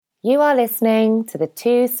You are listening to the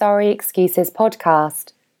Two Sorry Excuses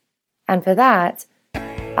podcast. And for that,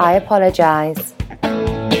 I apologize.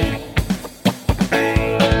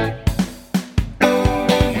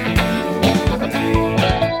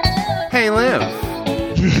 Hey,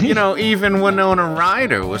 Liv. You know, even Winona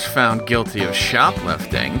Ryder was found guilty of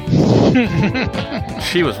shoplifting.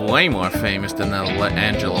 She was way more famous than that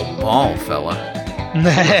Angela Ball fella.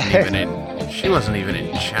 She wasn't even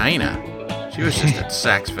in China. She was just at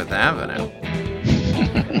Saks Fifth Avenue.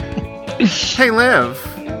 Hey, Liv.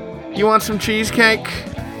 You want some cheesecake?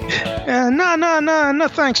 No,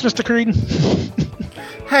 thanks, Mr. Creed.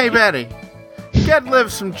 Hey, Betty. Get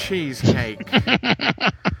Liv some cheesecake.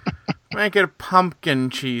 Make it a pumpkin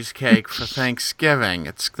cheesecake for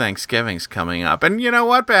Thanksgiving. Thanksgiving's coming up. And you know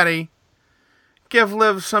what, Betty? Give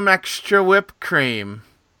Liv some extra whipped cream.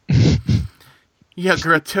 Your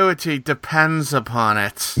gratuity depends upon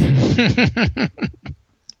it.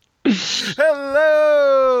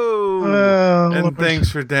 Hello! And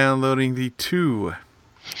thanks for downloading the Two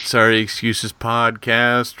Sorry Excuses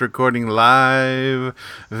podcast, recording live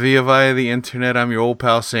via the internet. I'm your old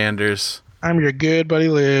pal Sanders. I'm your good buddy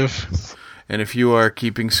Liv. And if you are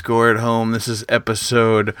keeping score at home, this is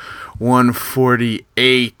episode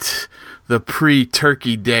 148, the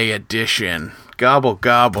pre-Turkey Day edition. Gobble,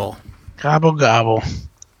 gobble. Gobble, gobble.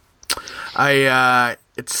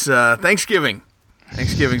 It's Thanksgiving.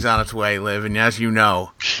 Thanksgiving's on its way, Liv, and as you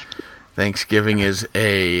know, Thanksgiving is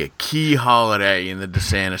a key holiday in the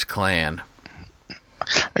DeSantis clan.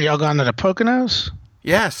 Are y'all going to the Poconos?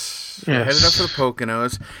 Yes. We're headed up to the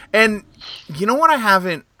Poconos. And you know what I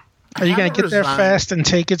haven't... Are you going to get there fast and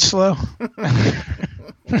take it slow?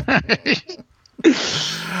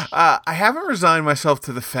 I haven't resigned myself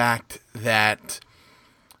to the fact that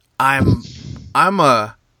I'm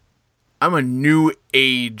a new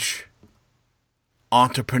age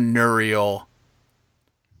entrepreneurial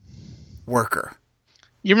worker.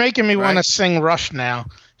 You're making me want to sing Rush now.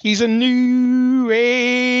 He's a new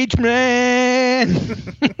age man.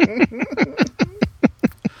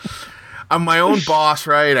 I'm my own boss,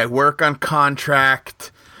 right? I work on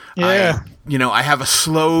contract. Yeah. I have a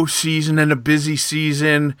slow season and a busy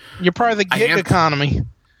season. You're part of the gig economy.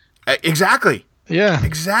 Exactly. Yeah.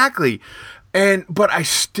 Exactly. But I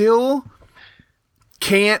still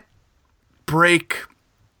can't break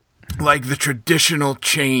like the traditional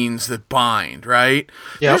chains that bind, right?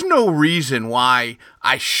 Yep. There's no reason why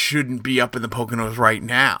I shouldn't be up in the Poconos right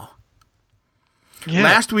now. Yeah.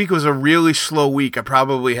 Last week was a really slow week. I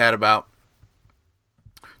probably had about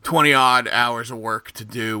 20 odd hours of work to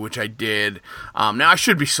do, which I did. Now I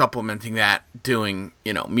should be supplementing that, doing,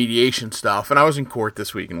 mediation stuff. And I was in court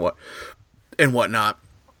this week and whatnot.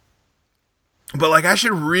 But I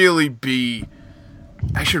should really be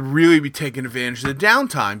taking advantage of the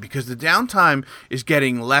downtime, because the downtime is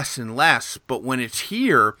getting less and less. But when it's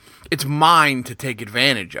here, it's mine to take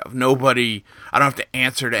advantage of. I don't have to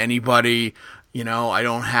answer to anybody. I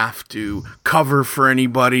don't have to cover for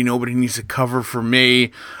anybody. Nobody needs to cover for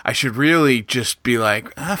me. I should really just be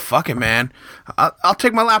like, fuck it, man. I'll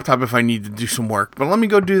take my laptop if I need to do some work, but let me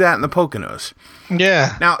go do that in the Poconos.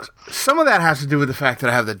 Yeah. Now, some of that has to do with the fact that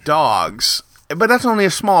I have the dogs, but that's only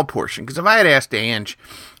a small portion, because if I had asked Ange,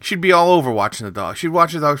 she'd be all over watching the dogs. She'd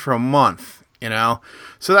watch the dogs for a month,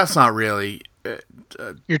 So that's not really...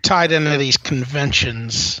 You're tied into these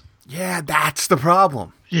conventions. Yeah, that's the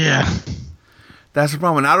problem. Yeah. That's the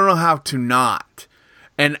problem. And I don't know how to not.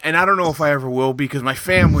 And I don't know if I ever will, because my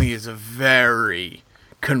family is a very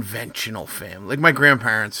conventional family. Like my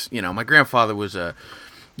grandparents, my grandfather was a,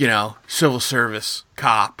 civil service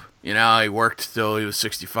cop. He worked till he was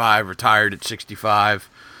 65, retired at 65.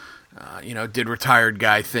 Did retired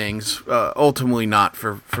guy things. Ultimately not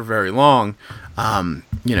for very long.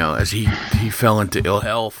 As he fell into ill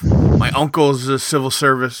health. My uncle's a civil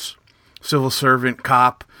servant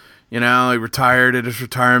cop. He retired at his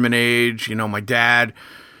retirement age. My dad,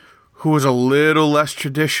 who was a little less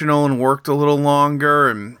traditional and worked a little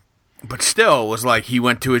longer, but still was like, he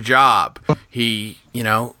went to a job. He got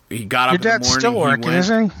up in the morning. Your dad's still working,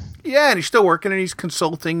 isn't he? Yeah, and he's still working, and he's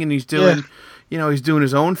consulting, and he's doing, he's doing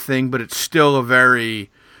his own thing, but it's still a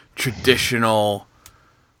very traditional,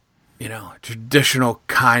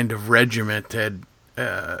 kind of regimented,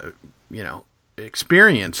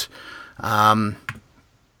 experience.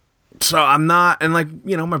 So I'm not, and my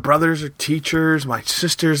brothers are teachers, my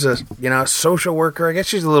sister's a, social worker. I guess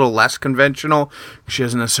she's a little less conventional. She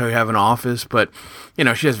doesn't necessarily have an office, but,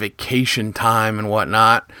 she has vacation time and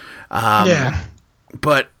whatnot.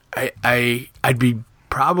 But I'd be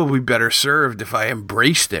probably better served if I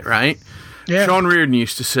embraced it, right? Yeah. Sean Reardon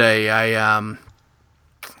used to say,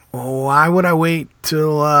 why would I wait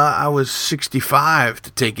till I was 65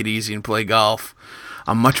 to take it easy and play golf?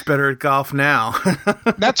 I'm much better at golf now.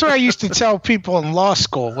 That's what I used to tell people in law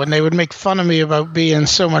school when they would make fun of me about being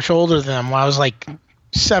so much older than them. When I was like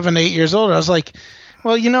 7, 8 years old, I was like,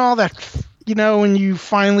 well, all that, when you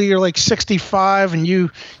finally are like 65 and you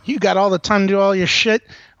got all the time to do all your shit.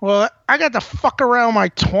 Well, I got to fuck around my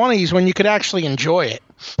 20s when you could actually enjoy it.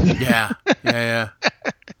 Yeah.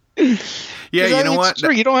 Yeah, you know what?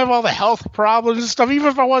 True. You don't have all the health problems and stuff. Even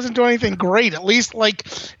if I wasn't doing anything great, at least like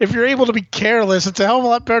if you're able to be careless, it's a hell of a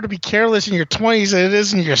lot better to be careless in your 20s than it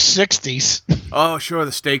is in your 60s. Oh, sure.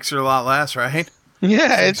 The stakes are a lot less, right?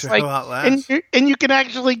 Yeah, it's like, and you can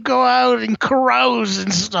actually go out and carouse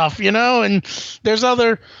and stuff, and there's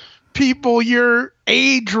other people your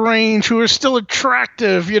age range who are still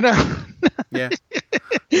attractive, Yeah.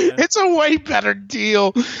 It's a way better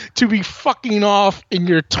deal to be fucking off in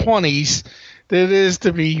your 20s than it is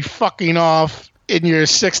to be fucking off in your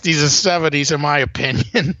 60s and 70s, in my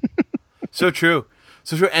opinion. So true.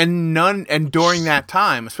 And during that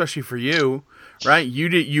time, especially for you, right?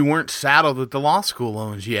 You weren't saddled with the law school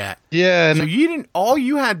loans yet. Yeah. So you didn't. All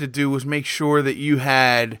you had to do was make sure that you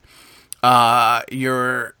had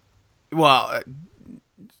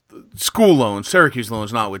school loans, Syracuse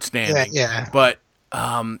loans notwithstanding. Yeah. But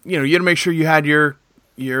you had to make sure you had your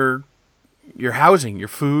housing, your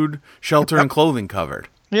food, shelter, and clothing covered.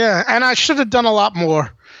 Yeah, and I should have done a lot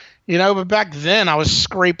more, but back then I was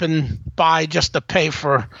scraping by just to pay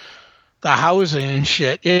for the housing and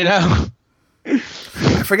shit, I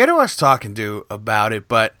forget who I was talking to about it,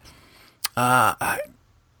 but I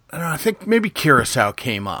don't know, I think maybe Curacao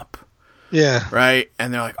came up. Yeah. Right?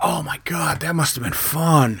 And they're like, oh my God, that must have been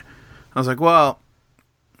fun. I was like, well,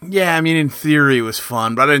 yeah, I mean, in theory it was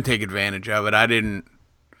fun, but I didn't take advantage of it. I didn't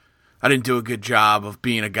do a good job of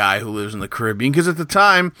being a guy who lives in the Caribbean, because at the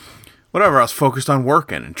time, whatever, I was focused on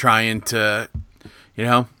working and trying to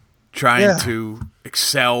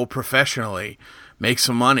excel professionally, make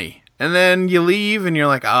some money. And then you leave and you're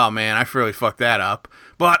like, oh man, I really fucked that up.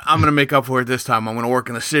 But I'm going to make up for it this time. I'm going to work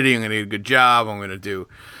in the city. I'm going to do a good job. I'm going to do,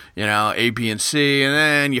 A, B, and C. And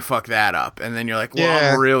then you fuck that up. And then you're like, well,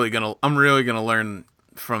 yeah. I'm really going to learn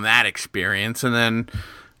from that experience. And then,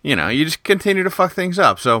 you just continue to fuck things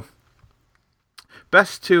up. So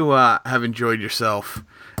best to have enjoyed yourself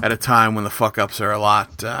at a time when the fuck ups are a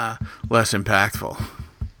lot less impactful.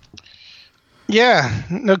 Yeah,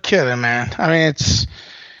 no kidding, man. I mean,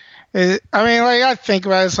 I think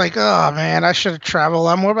about it, it's like, oh man, I should have traveled a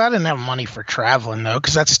lot more, but I didn't have money for traveling though,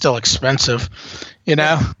 because that's still expensive,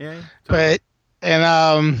 Yeah. But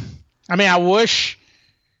I wish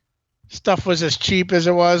stuff was as cheap as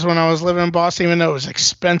it was when I was living in Boston, even though it was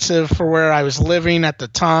expensive for where I was living at the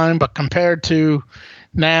time. But compared to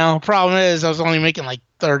now, problem is I was only making like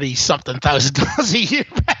 $30,000 a year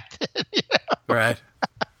back then. Right.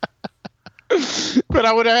 But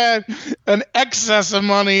I would have had an excess of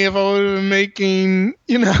money if I would have been making,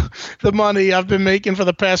 the money I've been making for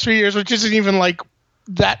the past 3 years, which isn't even like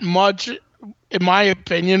that much, in my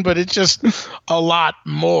opinion, but it's just a lot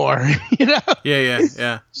more,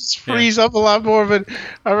 Yeah. Just frees up a lot more. But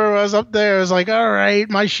I remember I was up there, I was like, all right,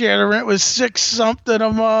 my share of rent was $6 something a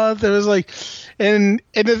month. It was like, and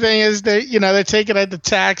the thing is that, they take it at the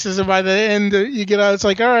taxes, and by the end you get out, it's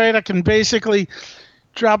like, all right, I can basically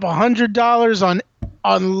drop $100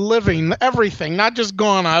 on living, everything, not just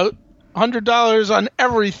going out, $100 on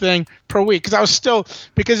everything per week.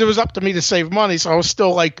 Because it was up to me to save money, so I was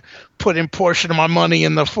still like putting portion of my money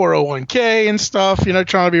in the 401k and stuff,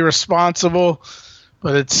 trying to be responsible.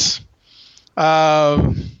 But it's, but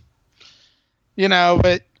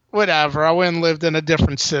whatever. I went and lived in a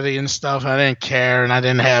different city and stuff. I didn't care, and I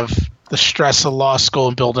didn't have the stress of law school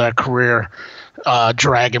and building a career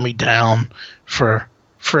dragging me down for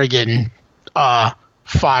friggin'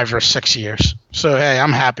 5 or 6 years. So hey,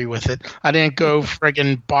 I'm happy with it. I didn't go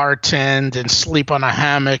friggin' bartend and sleep on a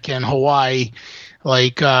hammock in Hawaii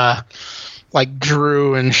like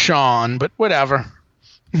Drew and Sean, but whatever.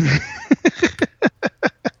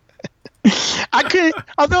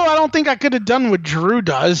 Although I don't think I could have done what Drew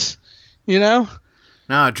does, No,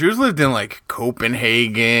 Drew's lived in like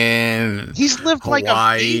Copenhagen. He's lived Hawaii. Like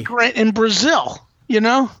a vagrant in Brazil,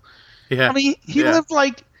 Yeah. I mean, he lived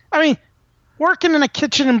working in a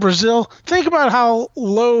kitchen in Brazil. Think about how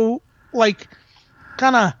low, how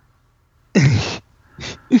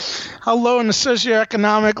low in the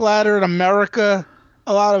socioeconomic ladder in America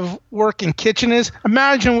a lot of work in kitchen is.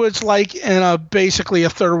 Imagine what it's like in basically a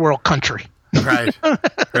third world country. Right.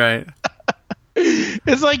 Right.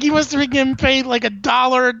 It's like he must have been getting paid like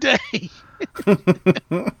 $1 a day.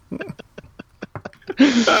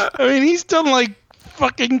 I mean, he's done like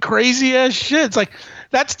fucking crazy ass shit. It's like,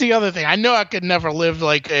 that's the other thing. I know I could never live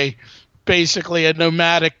like basically a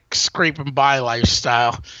nomadic scraping by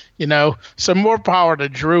lifestyle, you know? So more power to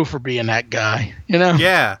Drew for being that guy, you know?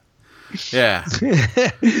 Yeah. Yeah.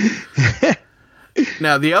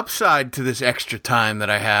 Now, the upside to this extra time that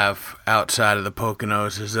I have outside of the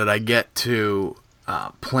Poconos is that I get to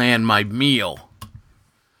plan my meal.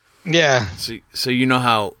 Yeah. So you know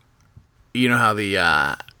how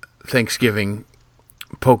the Thanksgiving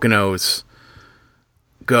Poconos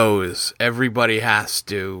goes. Everybody has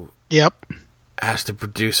to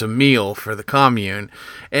produce a meal for the commune.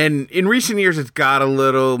 And in recent years, it's got a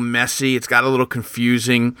little messy. It's got a little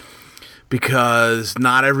confusing because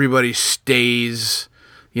not everybody stays.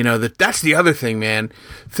 You know, that's the other thing, man.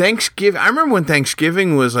 Thanksgiving. I remember when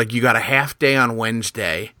Thanksgiving was like you got a half day on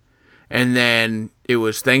Wednesday, and then it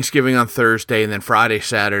was Thanksgiving on Thursday, and then Friday,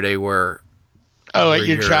 Saturday were at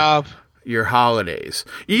your job. Your holidays.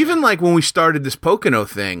 Even like when we started this Pocono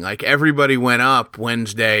thing, like everybody went up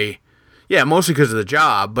Wednesday. Yeah, mostly because of the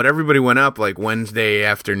job, but everybody went up like Wednesday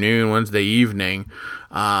afternoon, Wednesday evening.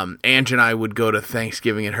 Ange and I would go to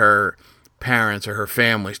Thanksgiving at her parents or her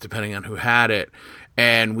family's, depending on who had it,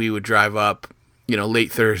 and we would drive up, you know,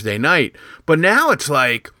 late Thursday night. But now it's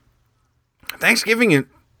like Thanksgiving,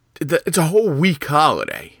 it's a whole week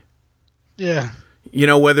holiday. Yeah. You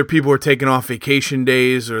know, whether people are taking off vacation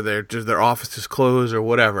days or their offices closed or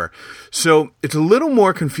whatever. So it's a little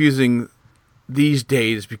more confusing these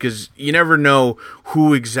days because you never know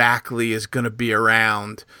who exactly is going to be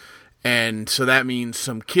around. And so that means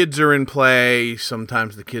some kids are in play.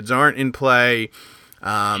 Sometimes the kids aren't in play.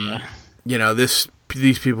 You know, these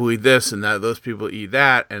people eat this and those people eat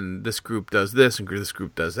that. And this group does this and this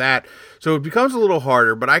group does that. So it becomes a little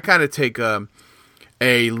harder, but I kind of take a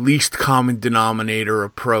least common denominator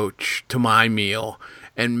approach to my meal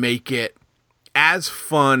and make it as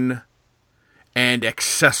fun and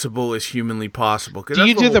accessible as humanly possible. Do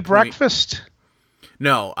you do the breakfast?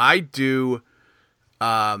 No, I do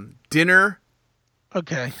dinner.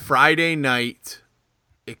 Okay. Friday night,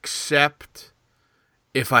 except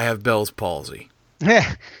if I have Bell's palsy.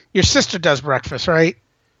 Yeah, your sister does breakfast, right?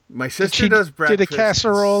 My sister does breakfast. Did a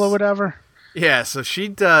casserole or whatever? Yeah, so she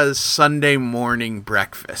does Sunday morning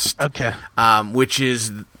breakfast. Okay. Which is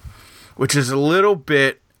a little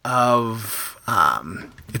bit of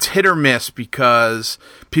it's hit or miss because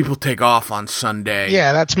people take off on Sunday.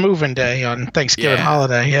 Yeah, that's moving day on Thanksgiving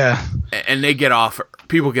holiday. Yeah, and they get off.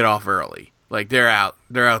 People get off early. Like they're out.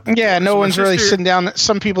 Yeah, no one's really sitting down.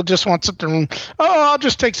 Some people just want something. Oh, I'll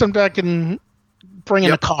just take some back and bring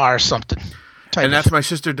in a car or something. And that's my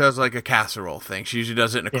sister does like a casserole thing. She usually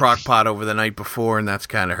does it in a crock pot over the night before, and that's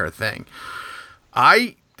kind of her thing.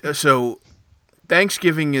 So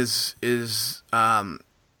Thanksgiving is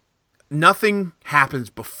nothing happens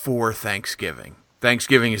before Thanksgiving.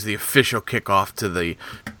 Thanksgiving is the official kickoff to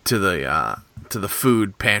the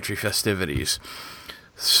food pantry festivities.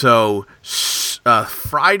 So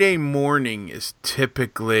Friday morning is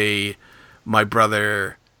typically my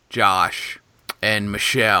brother Josh and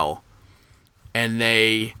Michelle.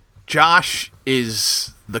 And Josh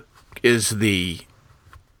is the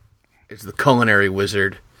culinary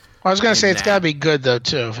wizard. I was going to say it's got to be good though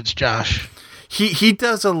too if it's Josh. He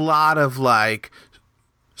does a lot of like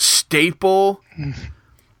staple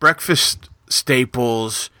breakfast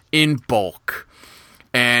staples in bulk,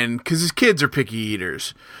 and because his kids are picky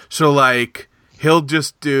eaters, so like he'll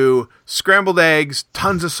just do scrambled eggs,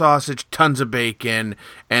 tons of sausage, tons of bacon,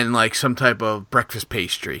 and like some type of breakfast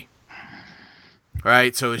pastry.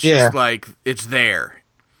 Right, so it's just like it's there.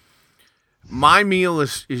 My meal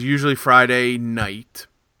is usually Friday night,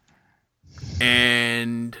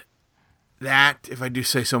 and that, if I do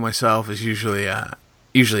say so myself, is usually a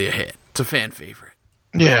hit. It's a fan favorite.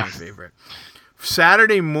 Yeah, fan favorite.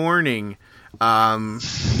 Saturday morning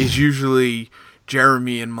is usually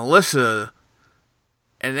Jeremy and Melissa,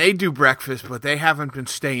 and they do breakfast, but they haven't been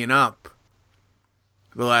staying up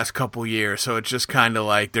the last couple years, so it's just kind of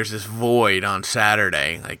like there's this void on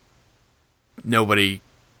Saturday. Like nobody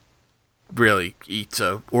really eats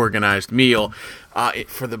a organized meal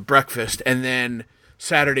for the breakfast, and then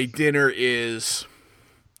Saturday dinner is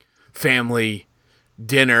family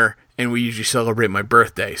dinner, and we usually celebrate my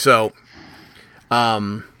birthday. So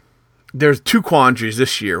there's two quandaries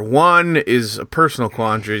this year. One is a personal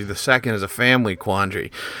quandary. The second is a family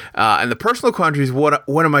quandary. And the personal quandary is what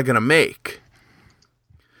am I going to make?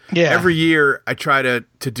 Yeah. Every year I try to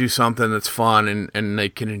do something that's fun and they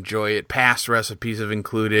can enjoy it. Past recipes have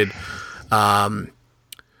included waffles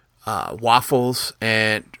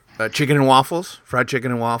and chicken and waffles, fried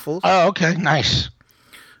chicken and waffles. Oh, okay. Nice.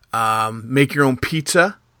 make your own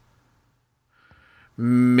pizza,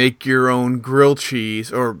 make your own grilled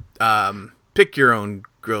cheese, or pick your own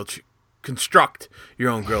grilled cheese, construct your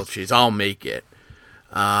own grilled cheese. I'll make it.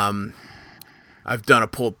 I've done a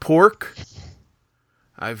pulled pork.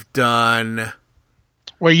 I've done...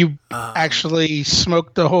 Where you actually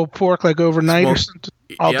smoked the whole pork like overnight or something?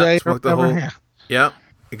 All day? Smoked the whole... Yep,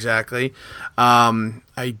 exactly.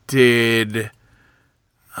 I did...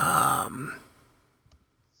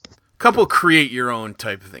 couple create your own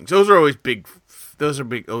type of things. Those are always big.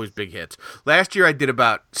 Always big hits. Last year I did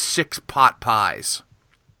about 6 pot pies.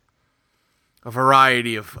 A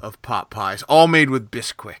variety of pot pies, all made with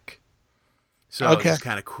Bisquick. So it was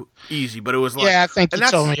kind of easy, but it was like... Yeah, I think you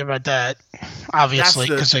told me about that, obviously,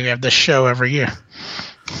 because we have this show every year.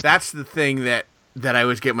 That's the thing that I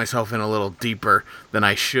always get myself in a little deeper than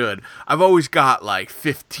I should. I've always got like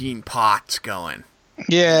 15 pots going.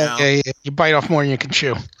 Yeah, yeah. You bite off more than you can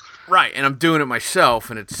chew. Right, and I'm doing it myself,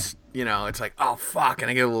 and it's, it's like, oh, fuck, and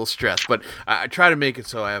I get a little stressed. But I try to make it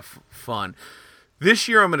so I have fun. This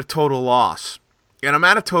year I'm at a total loss. And I'm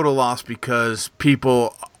at a total loss because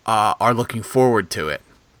people are looking forward to it.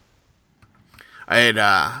 I'd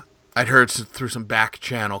heard through some back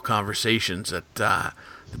channel conversations that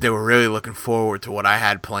they were really looking forward to what I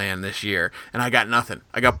had planned this year, and I got nothing.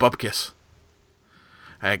 I got bupkis.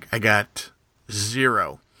 I got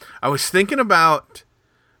 0. I was thinking about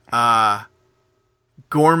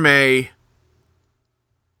gourmet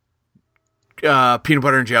peanut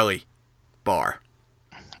butter and jelly bar.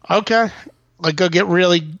 Okay. Like go get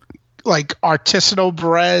really like artisanal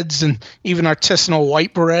breads and even artisanal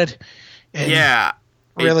white bread. Yeah.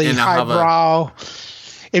 Really highbrow.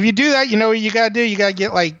 If you do that, you know what you got to do? You got to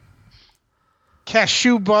get like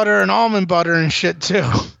cashew butter and almond butter and shit too.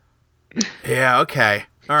 Yeah, okay.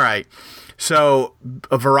 All right. So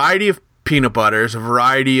a variety of peanut butters, a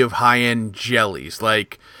variety of high-end jellies.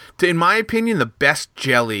 Like, in my opinion, the best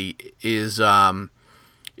jelly is Knott's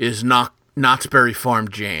Berry Farm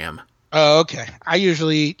jam. Oh, okay. I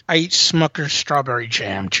eat Smucker's strawberry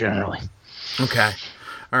jam generally. Okay.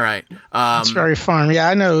 All right. It's very fun. Yeah,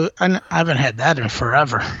 I know. I haven't had that in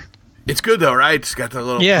forever. It's good though, right? It's got the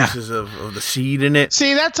little pieces of the seed in it.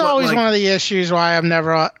 See, that's always one of the issues why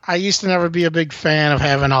I used to never be a big fan of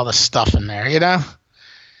having all the stuff in there,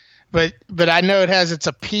 But I know it has its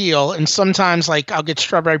appeal, and sometimes like I'll get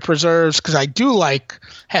strawberry preserves because I do like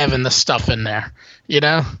having the stuff in there,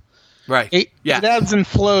 Right. It ebbs and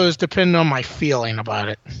flows depending on my feeling about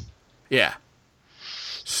it. Yeah.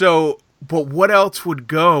 So, but what else would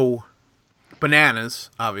go? Bananas,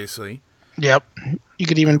 obviously. Yep. You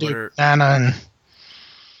could even do banana and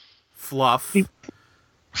fluff,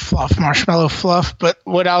 marshmallow fluff. But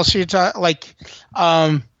what else you like?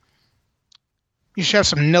 You should have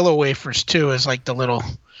some Nilla wafers too, as like the little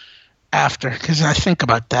after, because I think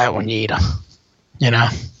about that when you eat them.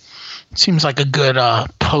 It seems like a good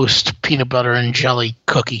post peanut butter and jelly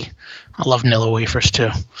cookie. I love Nilla wafers too.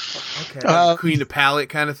 Okay, clean the palate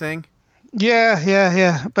kind of thing.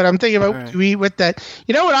 Yeah. But I'm thinking about what you eat with that.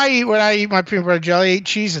 You know what I eat when I eat my peanut butter jelly? I eat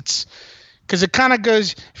Cheez-Its. Because it kind of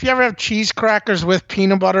goes, if you ever have cheese crackers with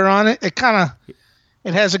peanut butter on it, it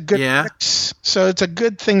has a good mix. So it's a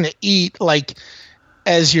good thing to eat, like,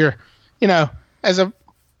 as your, as a,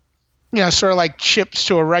 sort of like chips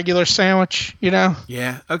to a regular sandwich,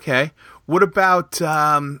 Yeah, okay. What about...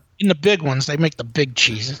 in the big ones, they make the big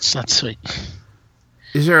Cheez-Its. That's sweet.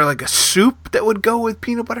 Is there like a soup that would go with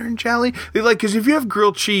peanut butter and jelly? Because if you have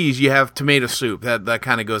grilled cheese, you have tomato soup. That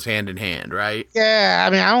kind of goes hand in hand, right? Yeah, I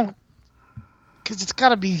mean, I don't... Because it's got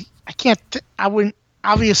to be... I wouldn't...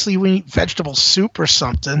 Obviously, we eat vegetable soup or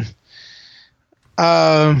something.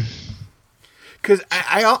 Because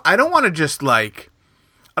I don't want to just like...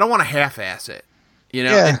 I don't want to half-ass it.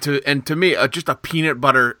 Yeah. And to me, just a peanut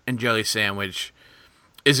butter and jelly sandwich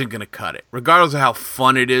isn't going to cut it. Regardless of how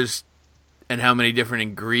fun it is and how many different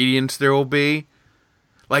ingredients there will be.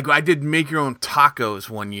 Like, I did make your own tacos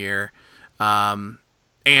one year.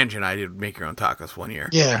 Ange and I did make your own tacos one year.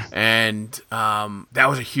 Yeah. And that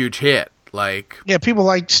was a huge hit. Like, yeah, people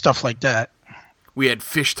like stuff like that. We had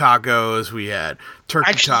fish tacos. We had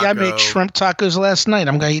turkey tacos. I made shrimp tacos last night.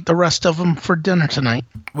 I'm going to eat the rest of them for dinner tonight.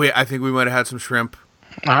 I think we might have had some shrimp.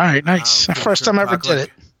 All right, nice. First time I ever did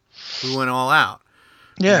it. We went all out.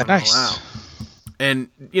 Yeah, nice. And,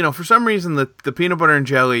 for some reason, the peanut butter and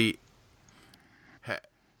jelly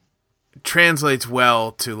translates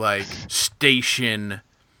well to, like, station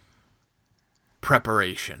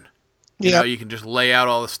preparation. Yeah. You can just lay out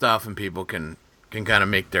all the stuff and people can kind of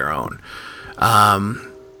make their own.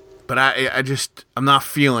 But I'm not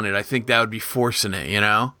feeling it. I think that would be forcing it,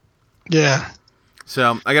 Yeah.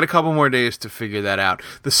 So I got a couple more days to figure that out.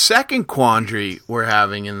 The second quandary we're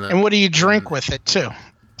having And what do you drink with it too?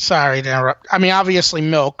 Sorry to interrupt. I mean, obviously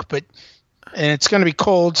milk, but and it's going to be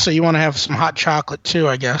cold, so you want to have some hot chocolate too,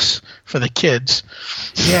 I guess, for the kids.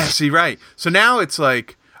 Yeah, see, right. So now it's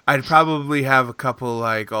like I'd probably have a couple,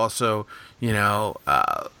 like, also, little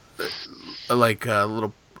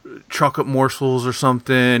chocolate morsels or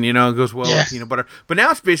something, it goes well with peanut butter. But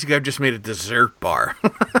now it's basically I've just made a dessert bar.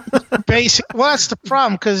 Well, that's the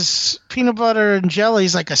problem, because peanut butter and jelly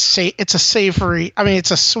is like it's a savory. I mean,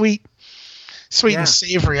 it's a sweet and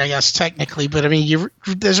savory, I guess, technically. But I mean,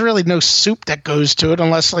 there's really no soup that goes to it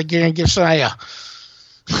unless, like, you're gonna give somebody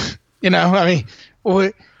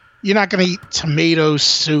you're not gonna eat tomato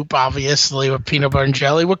soup, obviously, with peanut butter and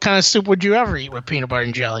jelly. What kind of soup would you ever eat with peanut butter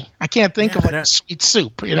and jelly? I can't think of a sweet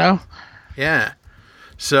soup, Yeah.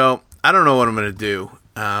 So I don't know what I'm gonna do.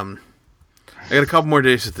 I got a couple more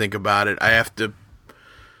days to think about it. I have to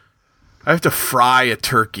fry a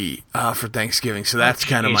turkey for Thanksgiving, so that's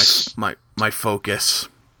kind of my focus.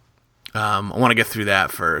 I want to get through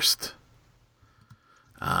that first.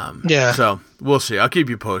 So we'll see. I'll keep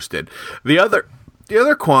you posted. The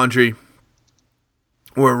other quandary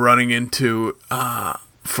we're running into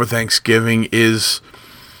for Thanksgiving is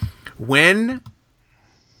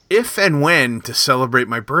if and when to celebrate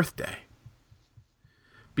my birthday,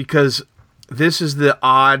 because this is the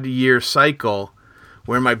odd year cycle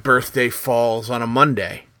where my birthday falls on a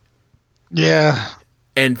Monday. Yeah.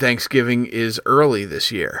 And Thanksgiving is early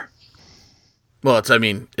this year. Well,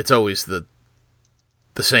 it's always the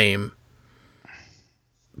same.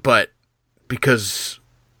 But because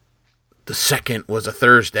the 2nd was a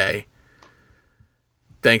Thursday,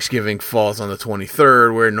 Thanksgiving falls on the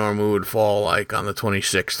 23rd, where it normally would fall like on the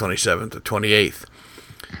 26th, 27th, or 28th.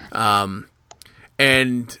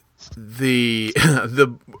 And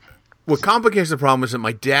what complicates the problem is that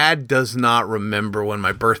my dad does not remember when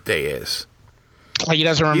my birthday is. Like, he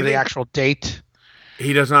doesn't remember the actual date?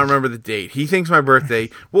 He does not remember the date. He thinks my birthday...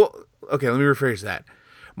 Well, okay, let me rephrase that.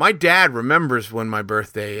 My dad remembers when my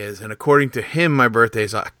birthday is, and according to him, my birthday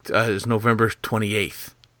is November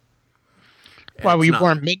 28th. Why, were you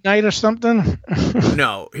born midnight or something?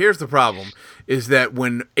 No, here's the problem, is that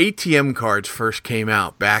when ATM cards first came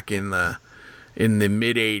out back in the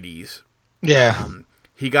mid-'80s... Yeah.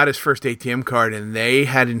 He got his first ATM card, and they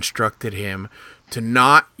had instructed him to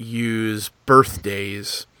not use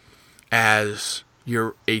birthdays as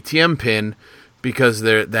your ATM pin because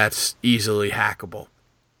that's easily hackable.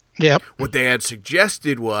 Yep. What they had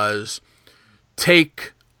suggested was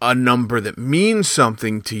take a number that means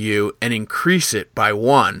something to you and increase it by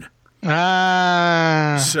 1.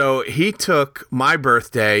 So he took my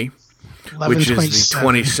birthday, which is the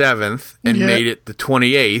 27th, and made it the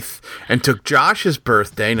 28th, and took Josh's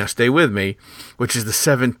birthday, now stay with me, which is the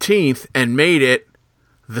 17th, and made it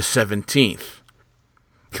the 17th.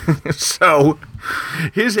 So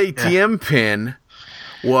his ATM pin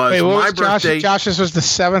was my birthday. Josh's was the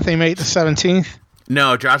 7th, he made it the 17th?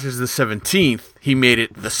 No, Josh's the 17th, he made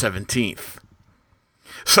it the 17th.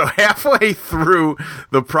 So halfway through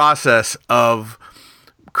the process of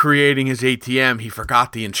creating his ATM, he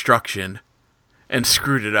forgot the instruction and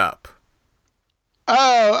screwed it up.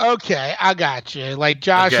 Oh, okay. I got you. Like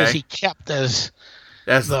Josh's, he kept as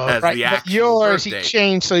the actual yours, birthday. He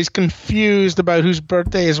changed, so he's confused about whose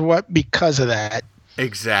birthday is what because of that.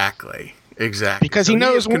 Exactly. Because so he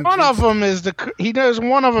knows one of them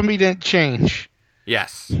he didn't change.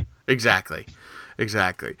 Yes, exactly.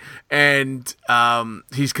 And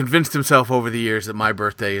he's convinced himself over the years that my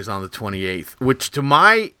birthday is on the 28th, which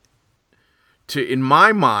in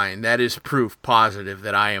my mind, that is proof positive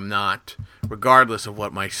that I am not, regardless of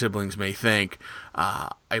what my siblings may think,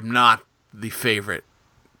 I'm not the favorite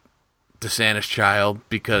DeSantis child,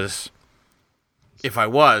 because if I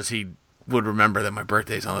was, he would remember that my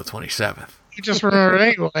birthday is on the 27th. He just remembered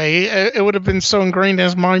anyway. It would have been so ingrained in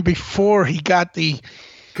his mind before he got the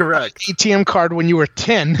ATM card when you were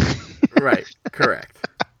 10. Right, correct.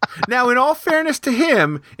 Now, in all fairness to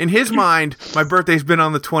him, in his mind, my birthday's been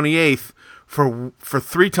on the 28th for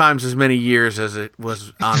 3 times as many years as it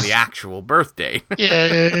was on the actual birthday.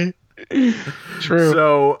 Yeah, true.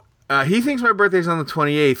 So he thinks my birthday's on the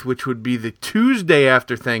 28th, which would be the Tuesday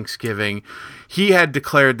after Thanksgiving. He had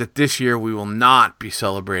declared that this year we will not be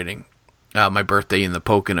celebrating my birthday in the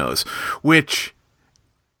Poconos, which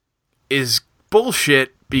is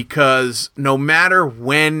bullshit, because no matter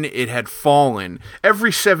when it had fallen,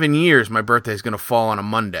 every 7 years my birthday is going to fall on a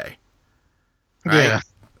Monday. Right? Yeah.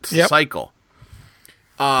 It's a cycle.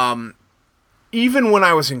 Even when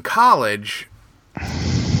I was in college,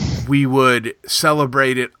 we would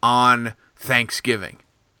celebrate it on Thanksgiving.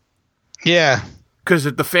 Yeah. Because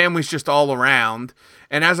the family's just all around.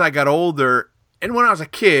 And as I got older, and when I was a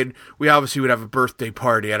kid, we obviously would have a birthday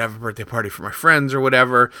party. I'd have a birthday party for my friends or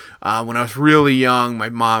whatever. When I was really young, my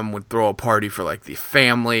mom would throw a party for like the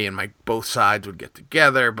family, and both sides would get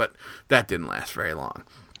together, but that didn't last very long.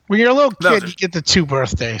 When you're a little kid, you get the 2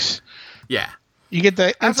 birthdays. Yeah. You get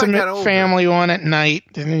the intimate family one at night,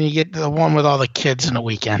 and then you get the one with all the kids in the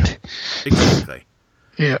weekend. Exactly.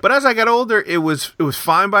 Yeah. But as I got older, it was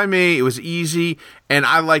fine by me. It was easy, and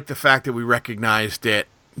I liked the fact that we recognized it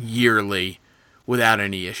yearly without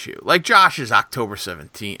any issue. Like Josh is April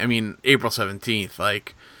 17th.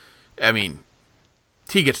 Like, I mean,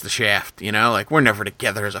 he gets the shaft, you know? Like, we're never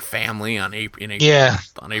together as a family on April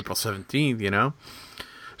 17th,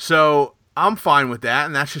 So I'm fine with that,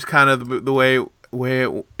 and that's just kind of the way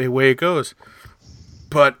it goes.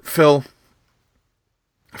 But Phil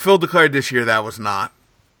declared this year that was not.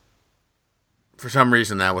 For some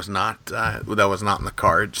reason, that was not in the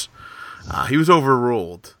cards. He was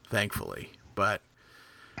overruled, thankfully, but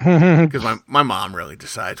because my mom really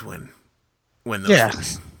decides when those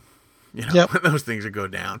things, when those things go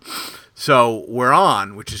down. So we're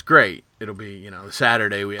on, which is great. It'll be the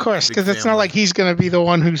Saturday. We of course, because it's not like he's going to be the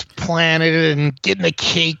one who's planning it and getting the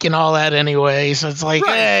cake and all that anyway. So it's like,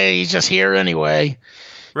 hey, he's just here anyway.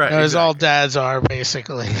 Right, as all dads are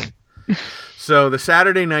basically. So the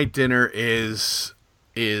Saturday night dinner is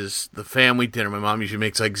the family dinner. My mom usually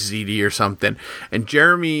makes like ziti or something. And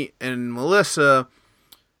Jeremy and Melissa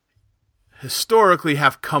historically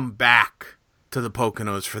have come back to the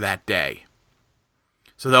Poconos for that day.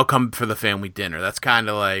 So they'll come for the family dinner. That's kind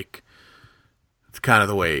of the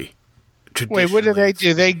way traditionally. Wait, what do they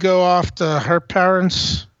do? They go off to her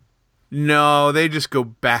parents'? No, they just go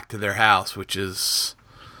back to their house, which is...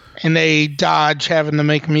 And they dodge having to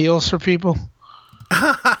make meals for people?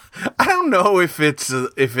 I don't know if it's a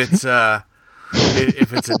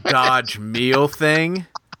dodge meal thing.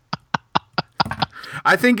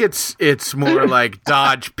 I think it's more like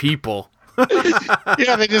dodge people.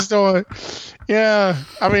 Yeah, they just don't. Yeah,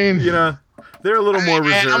 I mean, they're a little more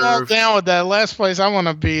reserved. I'm all down with that. Last place I want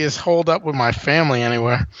to be is holed up with my family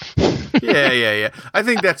anywhere. Yeah. I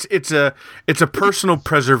think it's a personal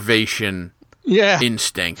preservation.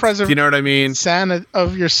 Instinct. You know what I mean?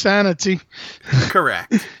 Of your sanity.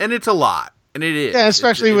 Correct. And it's a lot. And it is. Yeah,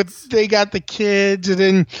 especially they got the kids, and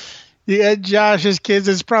then you had Josh's kids.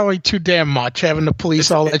 It's probably too damn much having to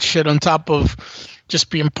police all that shit on top of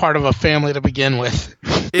just being part of a family to begin with.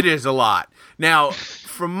 It is a lot. Now,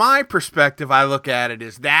 from my perspective, I look at it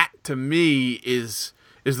as that, to me, is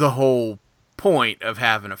the whole point of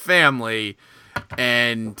having a family,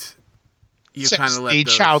 and... You kind of let a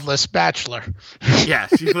childless bachelor.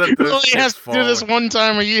 Yes, you let those only has to do this one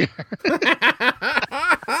time a year.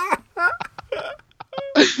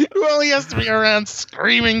 Who only has to be around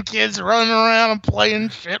screaming kids running around and playing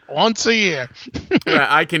shit once a year.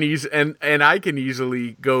 I can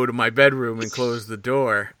easily go to my bedroom and close the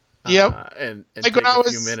door. Yep. And like take a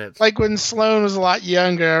few minutes. Like when Sloan was a lot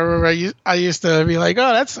younger, I remember I used to be like,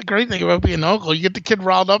 "Oh, that's the great thing about being an uncle. You get the kid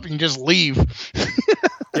riled up and you just leave."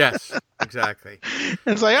 Yes, exactly.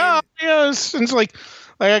 It's like, oh, yes. It's like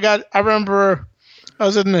I remember I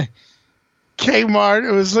was in the Kmart.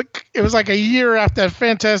 It was like a year after that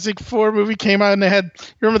Fantastic Four movie came out, and they had,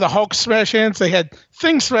 you remember the Hulk smash hands? They had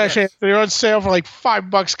Thing smash hands. They were on sale for like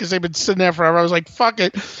 $5 because they've been sitting there forever. I was like, fuck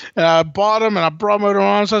it. And I bought them, and I brought them over to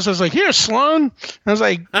Mom's house. I was like, here, Sloan. And I was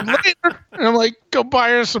like, later. And I'm like, go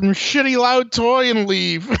buy her some shitty loud toy and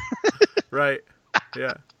leave. Right.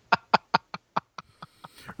 Yeah.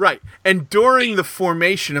 Right. And during the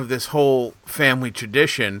formation of this whole family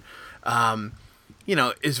tradition,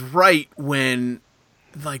 is right when,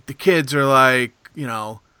 like, the kids are like,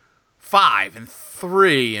 5 and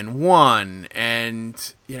 3 and 1,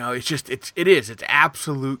 and it's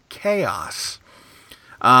absolute chaos.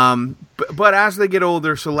 But as they get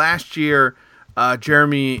older, so last year,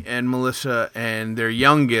 Jeremy and Melissa and their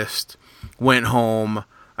youngest went home,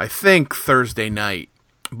 I think Thursday night,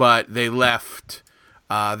 but they left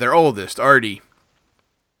their oldest, Artie,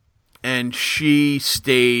 and she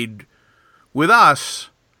stayed with us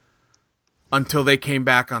until they came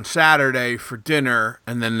back on Saturday for dinner,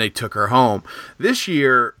 and then they took her home. This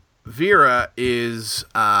year, Vera is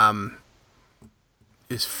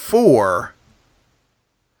 4,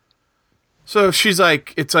 so it's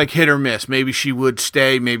like hit or miss. Maybe she would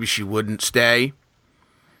stay, maybe she wouldn't stay.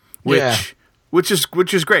 Which is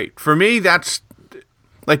great for me. That's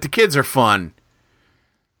like, the kids are fun.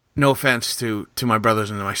 No offense to my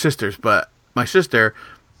brothers and my sisters, but my sister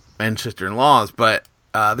and sister-in-laws, but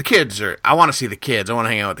the kids I want to see the kids. I want to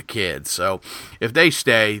hang out with the kids. So if they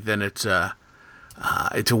stay, then it's a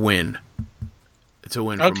win. It's a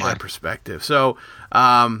win from my perspective. So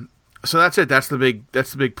so that's it. That's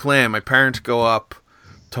the big plan. My parents go up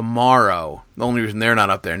tomorrow. The only reason they're not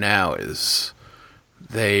up there now is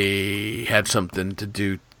they had something to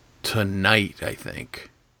do tonight, I think.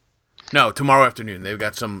 No, tomorrow afternoon. They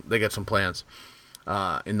got some plans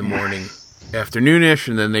in the morning, afternoonish,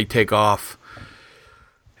 and then they take off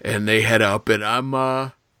and they head up. And I'm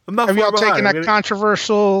not. Have y'all taken that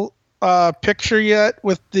controversial picture yet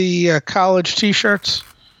with the college T-shirts?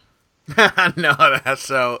 No, that's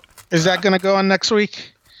so. Is that going to go on next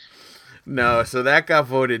week? No, so that got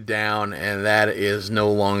voted down, and that is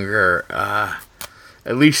no longer,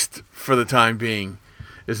 at least for the time being,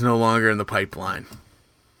 is no longer in the pipeline.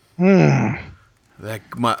 That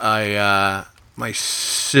my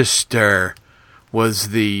sister was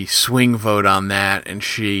the swing vote on that, and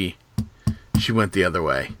she went the other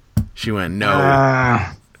way. She went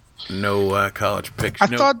no college picture. I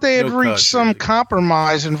thought they had reached some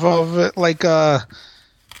compromise involving like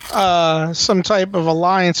some type of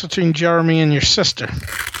alliance between Jeremy and your sister.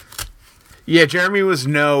 Yeah, Jeremy was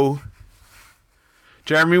no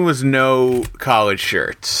college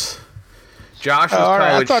shirts. Josh was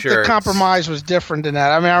college shirts. I thought the compromise was different than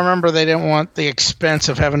that. I mean, I remember they didn't want the expense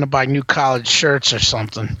of having to buy new college shirts or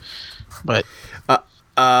something. But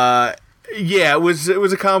yeah, it was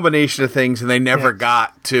a combination of things, and they never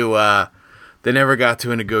got to a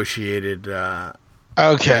negotiated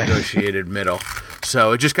middle.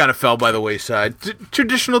 So it just kind of fell by the wayside.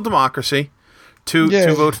 Traditional democracy, two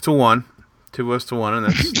votes to one, and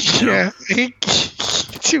that's yeah.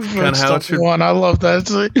 2 votes to 1. I love that.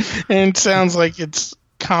 And it sounds like it's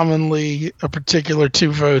commonly a particular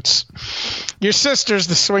 2 votes. Your sister's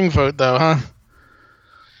the swing vote, though, huh?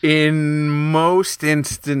 In most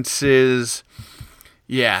instances,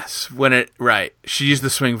 yes. She's the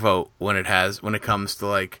swing vote when it comes to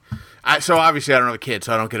like. So obviously, I don't have a kid,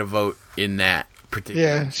 so I don't get a vote in that particular.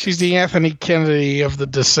 Yeah, she's the Anthony Kennedy of the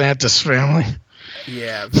DeSantis family.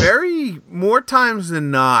 Yeah, more times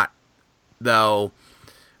than not, though.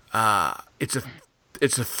 It's a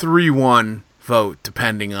 3-1 vote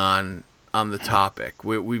depending on the topic.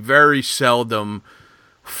 We very seldom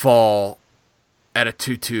fall at a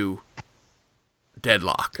 2-2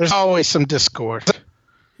 deadlock. There's always some discord.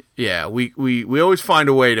 Yeah, we always find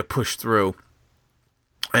a way to push through.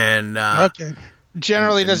 And okay.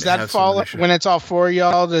 Generally, does that fall when it's all 4 of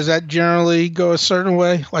y'all? Does that generally go a certain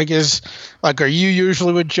way? Are you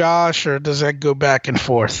usually with Josh, or does that go back and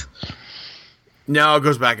forth? No, it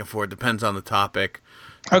goes back and forth. Depends on the topic.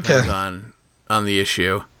 Depends on the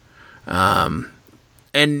issue. And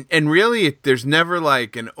really, there's never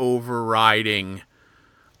like an overriding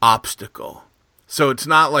obstacle. So it's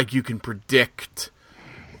not like you can predict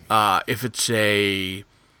if it's a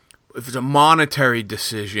monetary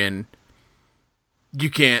decision. You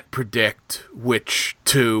can't predict which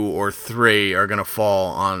 2 or 3 are going to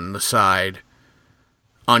fall on your side.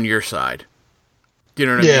 You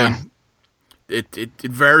know what I mean? It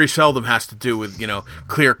very seldom has to do with,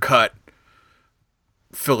 clear-cut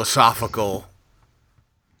philosophical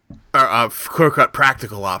or clear-cut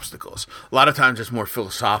practical obstacles. A lot of times it's more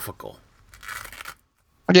philosophical.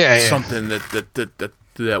 Yeah. Something that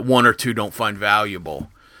 1 or 2 don't find valuable.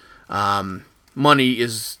 Money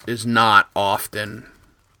is not often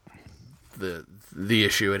the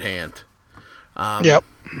issue at hand. Yep.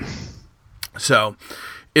 So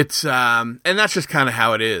it's and that's just kind of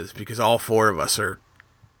how it is, because all 4 of us are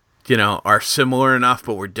similar enough,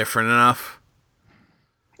 but we're different enough.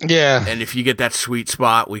 Yeah. And if you get that sweet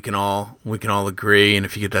spot, we can all agree. And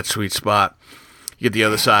if you get that sweet spot, you get the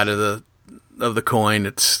other side of the coin.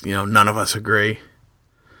 It's none of us agree.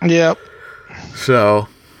 Yep. So,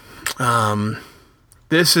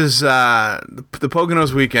 this is the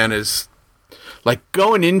Poconos weekend is like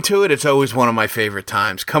going into it. It's always one of my favorite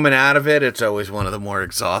times. Coming out of it, it's always one of the more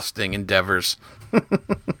exhausting endeavors. Because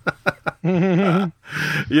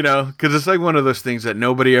it's like one of those things that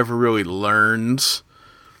nobody ever really learns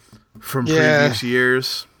from previous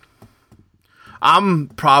years. I'm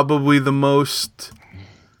probably the most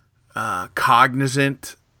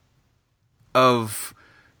cognizant of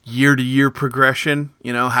year-to-year progression.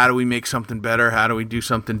 How do we make something better? How do we do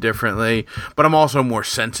something differently? But I'm also more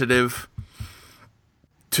sensitive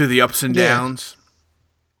to the ups and downs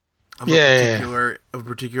of a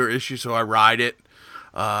particular issue. So I ride it.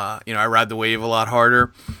 I ride the wave a lot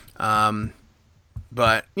harder.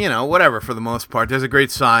 But whatever. For the most part, there's a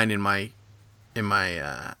great sign at my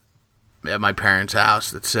parents'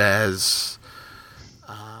 house that says,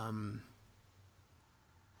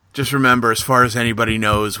 Just remember, as far as anybody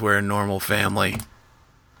knows, we're a normal family.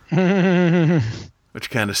 Which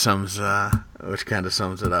kind of sums it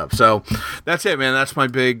up. So that's it, man. That's my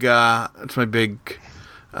big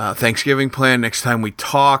Thanksgiving plan. Next time we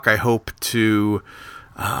talk, I hope to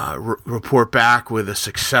report back with a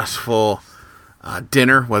successful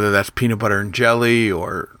dinner, whether that's peanut butter and jelly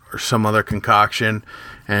or some other concoction,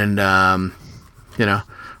 and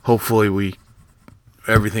hopefully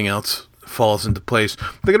everything else falls into place.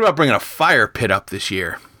 I'm thinking about bringing a fire pit up this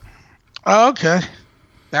year. Oh, okay.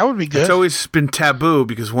 That would be good. It's always been taboo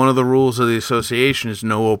because one of the rules of the association is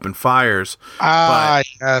no open fires.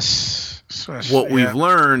 Yes. What we've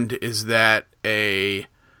learned is that a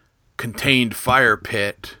contained fire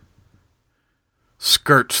pit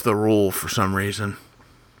skirts the rule for some reason.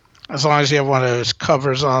 As long as you have one of those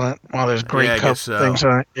covers on it, one of those great things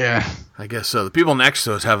on it. Yeah. I guess so. The people next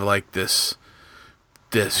to us have like this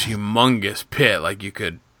humongous pit, like you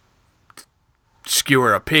could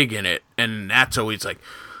skewer a pig in it, and that's always like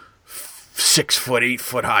 6 foot, 8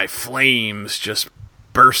 foot high flames just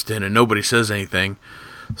bursting, and nobody says anything.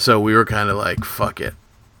 So we were kind of like, fuck it.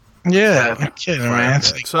 Yeah, no kidding, man.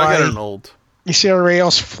 Like, so I got an old. You see everybody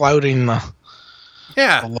else flouting the.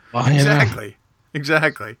 Yeah, exactly.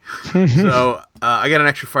 Exactly. So I got an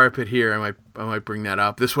extra fire pit here. I might bring that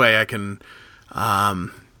up. This way I can.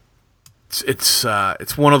 It's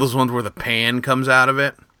one of those ones where the pan comes out of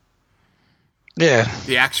it. Yeah.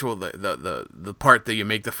 The actual the part that you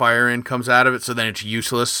make the fire in comes out of it, so then it's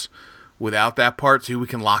useless without that part. So we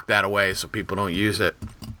can lock that away so people don't use it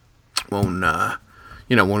when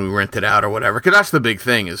we rent it out or whatever. Because that's the big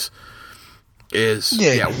thing is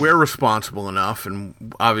we're responsible enough,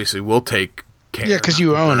 and obviously we'll take care. Yeah, because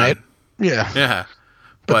you own it. Yeah. Yeah.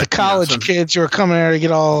 But the college kids who are coming there to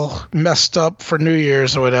get all messed up for New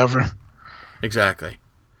Year's or whatever. Exactly.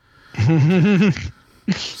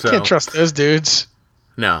 So, can't trust those dudes.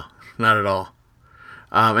 No, not at all.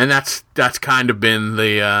 And that's kind of been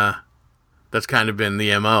the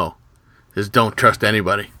MO, is don't trust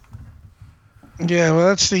anybody. Yeah, well,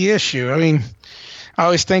 that's the issue. I mean, I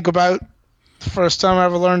always think about the first time I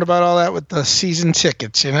ever learned about all that with the season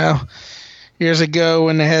tickets. Years ago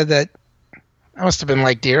when they had that must have been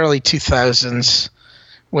like the early 2000s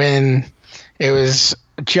when it was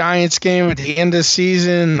a Giants game at the end of the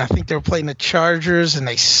season. I think they were playing the Chargers and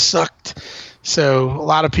they sucked. So a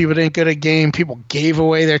lot of people didn't go to the game. People gave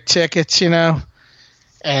away their tickets,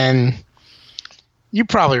 and you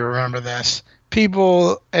probably remember this.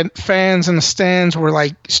 People and fans in the stands were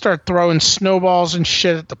like, start throwing snowballs and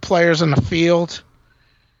shit at the players on the field.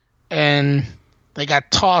 And they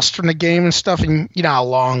got tossed from the game and stuff. And you know how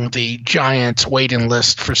long the Giants waiting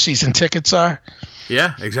list for season tickets are?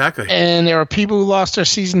 Yeah, exactly. And there are people who lost their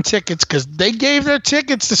season tickets because they gave their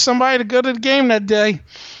tickets to somebody to go to the game that day.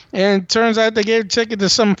 And it turns out they gave a ticket to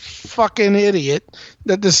some fucking idiot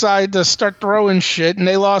that decided to start throwing shit, and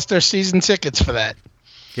they lost their season tickets for that.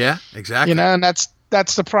 Yeah, exactly. And that's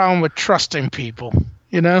the problem with trusting people,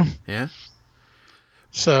 Yeah.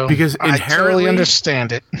 So because I totally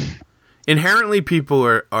understand it. Inherently, people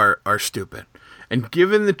are stupid. And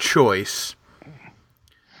given the choice,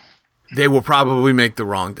 they will probably make the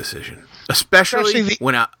wrong decision. Especially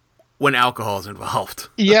when alcohol is involved.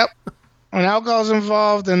 Yep. When alcohol's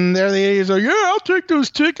involved and they're the idiots, like, yeah, I'll take those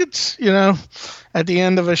tickets, at the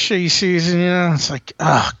end of a shitty season, it's like,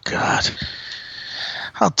 oh, God.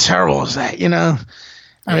 How terrible is that,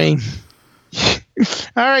 I mean, all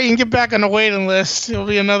right, you can get back on the waiting list. It'll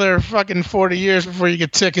be another fucking 40 years before you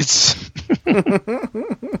get tickets.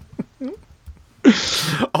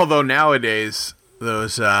 Although nowadays,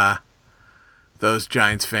 those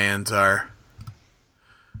Giants fans are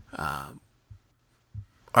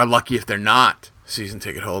lucky if they're not season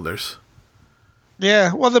ticket holders.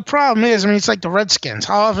 Yeah, well, the problem is, it's like the Redskins.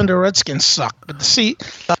 How often do Redskins suck? But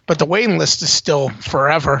the waiting list is still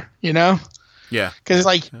forever, Yeah. Because,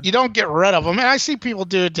 you don't get rid of them. And I see people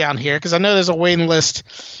do it down here because I know there's a waiting list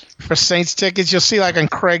for Saints tickets. You'll see, on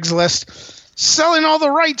Craigslist, selling all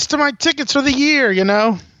the rights to my tickets for the year,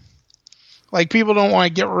 people don't want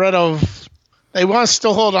to get rid of... They want to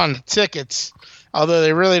still hold on to tickets, although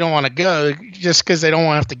they really don't want to go just because they don't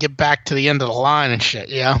want to have to get back to the end of the line and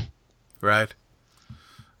shit, Right.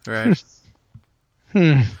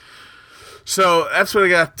 So that's what I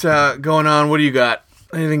got going on. What do you got?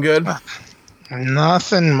 Anything good?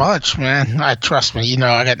 Nothing much, man. Trust me,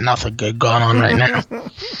 I got nothing good going on right now.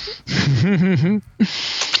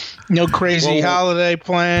 No crazy holiday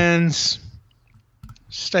plans.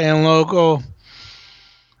 Staying local.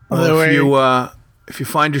 Well, if you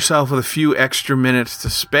find yourself with a few extra minutes to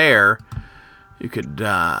spare, you could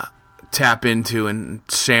tap into and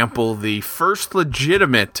sample the first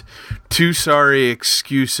legitimate Two Sorry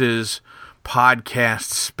Excuses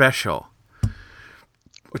podcast special,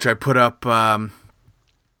 which I put up, I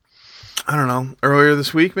don't know, earlier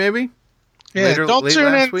this week, maybe? Yeah, don't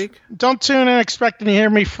tune in expecting to hear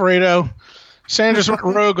me, Fredo. Sanders went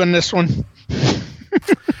rogue on this one.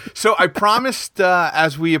 So I promised,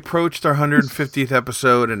 as we approached our 150th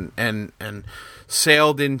episode and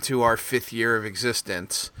sailed into our 5th year of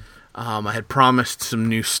existence, I had promised some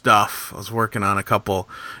new stuff. I was working on a couple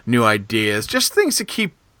new ideas, just things to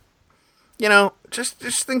keep, just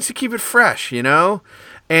things to keep it fresh,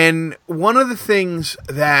 And one of the things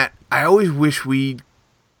that I always wish we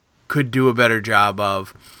could do a better job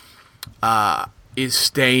of is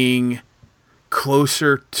staying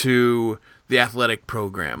closer to the athletic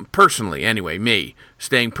program. Personally, anyway, me.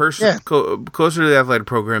 Staying closer to the athletic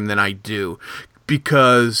program than I do.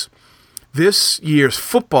 Because this year's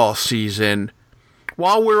football season,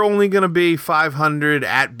 while we're only going to be 500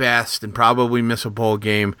 at best and probably miss a bowl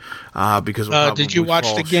game because we'll did you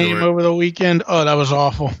watch the game over the weekend? Oh, that was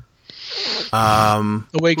awful.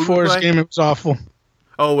 The Wake Forest game, it was awful.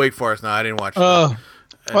 Oh, Wake Forest. No, I didn't watch that.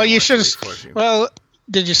 Well, you should have. Well,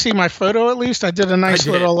 did you see my photo at least? I did a nice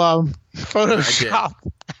little Photoshop.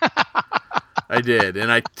 I did,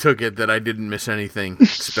 and I took it that I didn't miss anything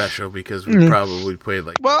special because we probably played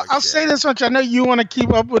like. Well, I'll say this much: I know you want to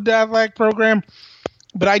keep up with the athletic program,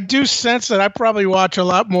 but I do sense that I probably watch a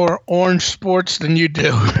lot more orange sports than you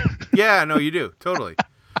do. Yeah, no, you do totally.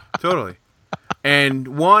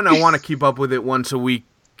 And one, I want to keep up with it once a week,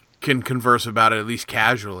 can converse about it at least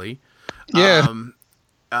casually. Yeah.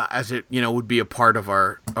 As it, would be a part of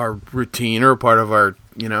our routine or a part of our,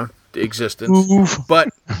 existence. Oof. But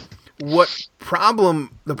the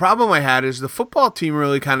problem I had is the football team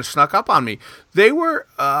really kind of snuck up on me. They were,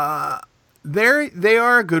 they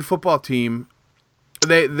are a good football team.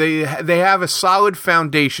 They have a solid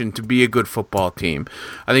foundation to be a good football team.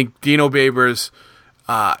 I think Dino Babers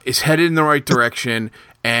is headed in the right direction.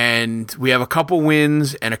 And we have a couple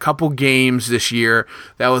wins and a couple games this year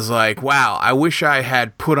that was like, wow, I wish I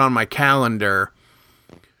had put on my calendar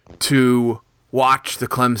to watch the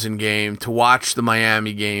Clemson game, to watch the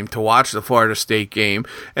Miami game, to watch the Florida State game.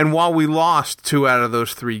 And while we lost 2 out of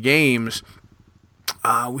those 3 games,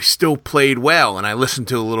 we still played well. And I listened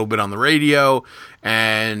to a little bit on the radio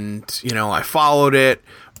and, I followed it,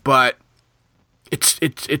 but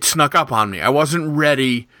it snuck up on me. I wasn't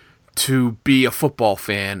ready to be a football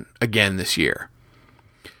fan again this year.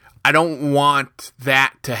 I don't want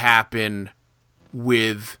that to happen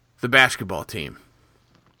with the basketball team.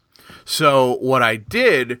 So what I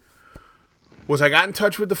did was I got in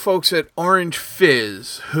touch with the folks at Orange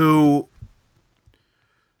Fizz who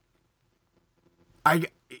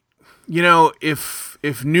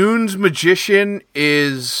if Noon's magician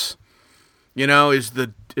is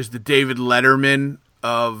the David Letterman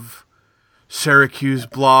of Syracuse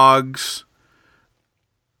blogs,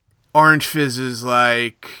 Orange Fizz is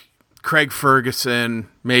like Craig Ferguson,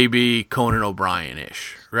 maybe Conan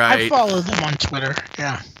O'Brien-ish, right? I follow them on Twitter,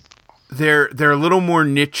 yeah. They're a little more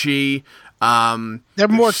niche-y. They're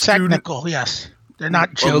more technical, yes. They're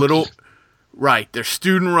not jokey. Right, they're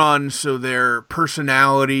student-run, so their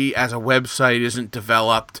personality as a website isn't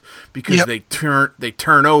developed because they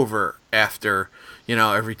turn over after,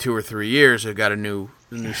 every 2 or 3 years. They've got a new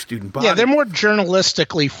student body. Yeah, they're more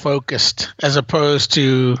journalistically focused as opposed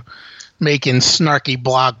to making snarky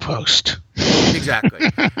blog posts.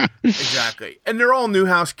 Exactly. And they're all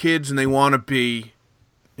Newhouse kids, and they want to be,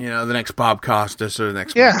 the next Bob Costas or the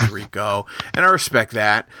next Mark Rico, and I respect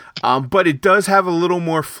that. But it does have a little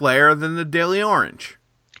more flair than the Daily Orange.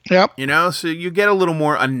 Yep. So you get a little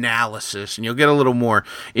more analysis and you'll get a little more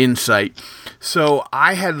insight. So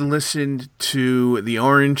I had listened to the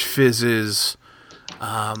Orange Fizz's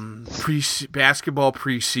basketball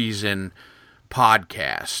preseason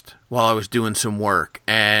podcast while I was doing some work,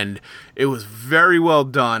 and it was very well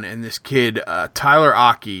done. And this kid, Tyler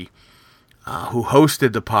Aki, who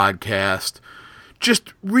hosted the podcast,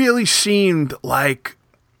 just really seemed like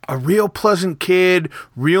a real pleasant kid,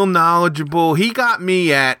 real knowledgeable. He got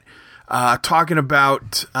me at talking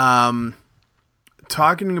about the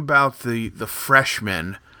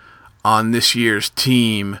freshmen on this year's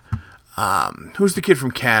team. Who's the kid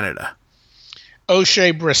from Canada?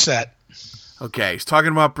 O'Shea Brissett. Okay, he's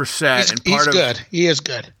talking about Brissett. He's good. He is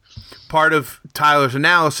good. Part of Tyler's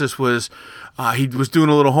analysis was he was doing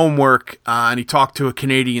a little homework, and he talked to a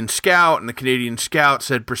Canadian scout, and the Canadian scout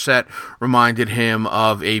said Brissett reminded him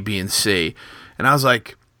of A, B, and C. And I was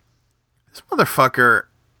like, this motherfucker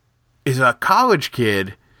is a college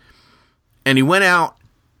kid, and he went out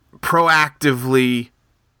proactively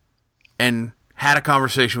and had a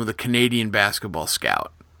conversation with a Canadian basketball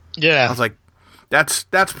scout. Yeah. I was like, that's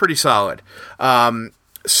pretty solid.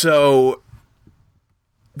 So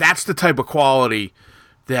that's the type of quality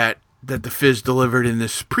that the Fizz delivered in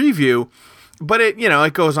this preview. But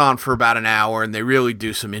it goes on for about an hour, and they really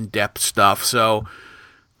do some in-depth stuff. So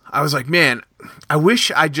I was like, man, I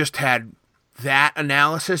wish I just had that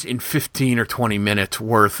analysis in 15 or 20 minutes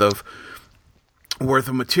worth of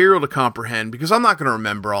material to comprehend, because I'm not going to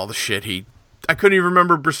remember all the shit I couldn't even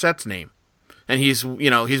remember Brissett's name. And he's one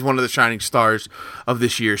of the shining stars of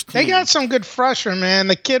this year's team. They got some good freshmen, man.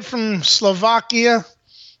 The kid from Slovakia.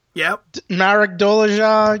 Yep. Marek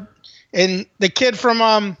Dolezaj. And the kid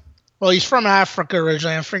from, he's from Africa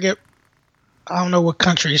originally. I don't know what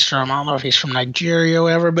country he's from. I don't know if he's from Nigeria or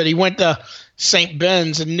whatever, but he went to St.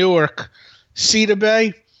 Ben's in Newark, Cedar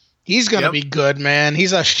Bay. He's going to be good, man.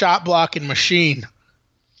 He's a shot blocking machine.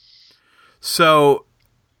 So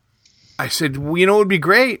I said, well, what would be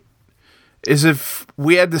great is if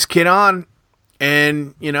we had this kid on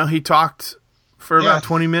and, he talked for about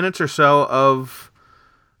 20 minutes or so of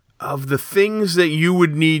the things that you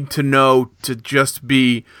would need to know to just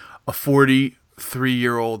be a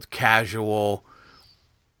 43-year-old casual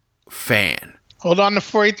fan. Hold on to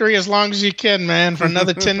 43 as long as you can, man, for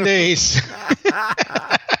another 10 days.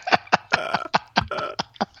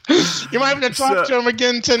 You might have to talk to him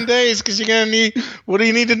again in 10 days, because you're going to need, what do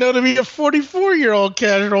you need to know to be a 44-year-old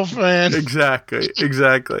casual fan?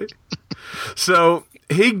 Exactly. So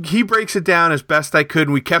he breaks it down as best I could,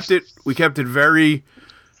 and we kept it very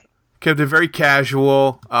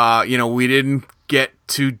casual. We didn't get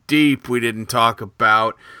too deep. We didn't talk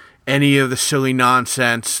about any of the silly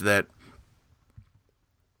nonsense that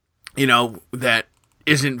that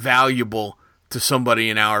isn't valuable to somebody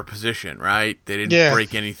in our position, right? They didn't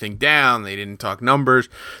break anything down. They didn't talk numbers.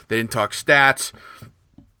 They didn't talk stats.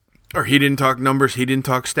 Or he didn't talk numbers. He didn't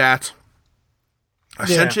talk stats.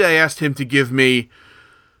 Essentially, I asked him to give me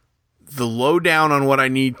the lowdown on what I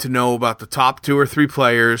need to know about the top 2 or 3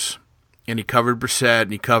 players, and he covered Brissett,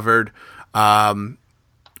 and he covered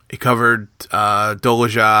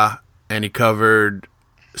Dolezaj, and he covered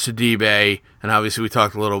Sidibe, and obviously we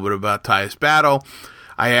talked a little bit about Tyus Battle.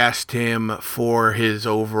 I asked him for his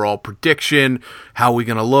overall prediction. How are we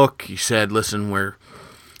going to look? He said, listen, we're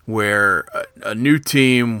a new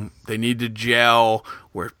team. They need to gel.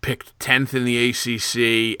 We're picked 10th in the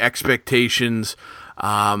ACC. Expectations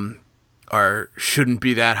shouldn't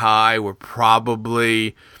be that high. We're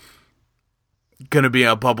probably going to be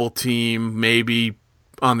a bubble team, maybe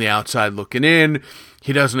on the outside looking in.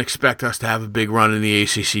 He doesn't expect us to have a big run in the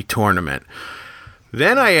ACC tournament.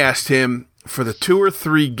 Then I asked him for the 2 or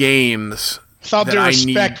 3 games. With all due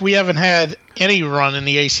respect, we haven't had any run in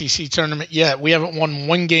the ACC tournament yet. We haven't won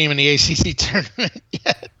one game in the ACC tournament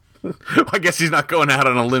yet. I guess he's not going out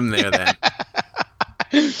on a limb there then.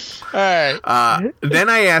 All right. Then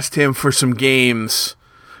I asked him for some games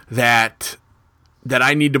that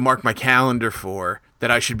I need to mark my calendar for, that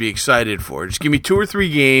I should be excited for. Just give me 2 or 3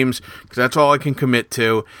 games, because that's all I can commit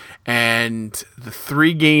to. And the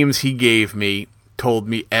 3 games he gave me told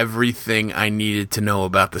me everything I needed to know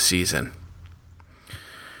about the season.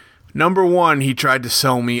 Number 1, he tried to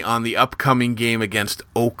sell me on the upcoming game against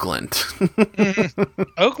Oakland.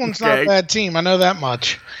 Oakland's not a bad team. I know that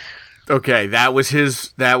much. Okay, that was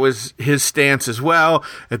his stance as well,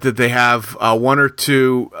 that they have 1 or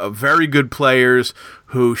 2 very good players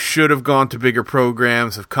who should have gone to bigger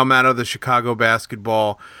programs, have come out of the Chicago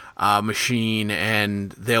basketball machine,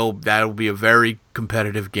 and that'll be a very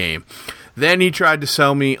competitive game. Then he tried to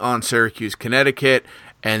sell me on Syracuse, Connecticut,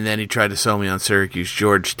 and then he tried to sell me on Syracuse,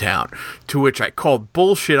 Georgetown, to which I called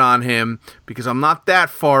bullshit on him, because I'm not that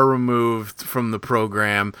far removed from the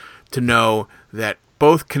program to know that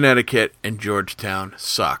both Connecticut and Georgetown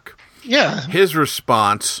suck. Yeah. His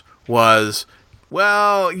response was,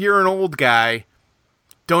 well, you're an old guy.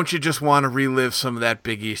 Don't you just want to relive some of that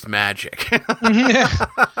Big East magic?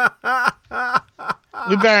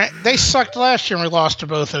 They sucked last year and we lost to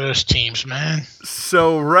both of those teams, man.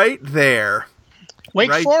 So right there.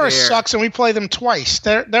 Wake Forest sucks and we play them twice.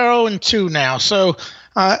 They're 0-2 now. So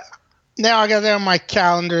now I got that on my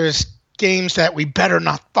calendar as games that we better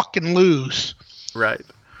not fucking lose. Right.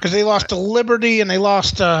 Because they lost to Liberty and they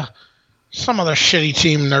lost to some other shitty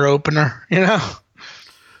team in their opener,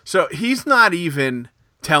 So he's not even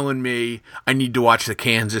telling me I need to watch the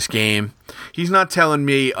Kansas game. He's not telling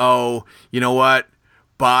me, oh, you know what?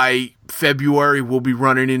 By February, we'll be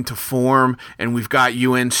running into form, and we've got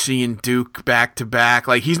UNC and Duke back to back.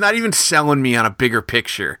 Like, he's not even selling me on a bigger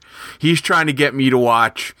picture. He's trying to get me to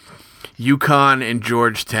watch, UConn and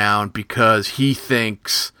Georgetown because he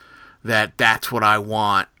thinks that that's what I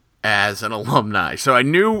want as an alumni. So I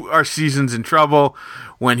knew our season's in trouble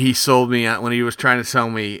when he was trying to sell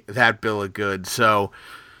me that bill of goods. So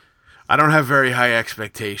I don't have very high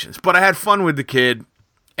expectations, but I had fun with the kid.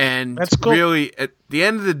 And that's cool. Really, at the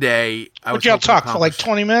end of the day, Would y'all talk for like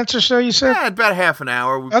 20 minutes or so, you said? Yeah, about half an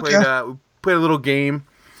hour. We played a little game.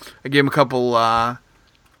 I gave him a couple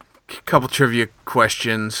trivia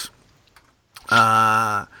questions.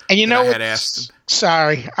 And you know what?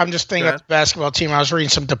 Sorry, I'm just thinking about the basketball team. I was reading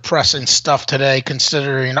some depressing stuff today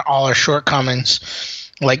considering all our shortcomings,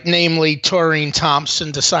 like namely Taurine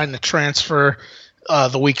Thompson deciding to transfer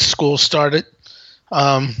the week school started.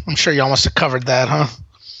 I'm sure y'all must have covered that, huh?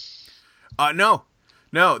 No,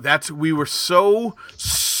 we were so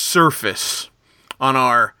surface on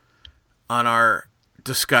our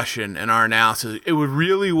discussion and our analysis. It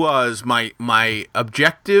really was my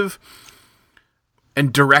objective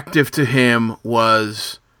and directive to him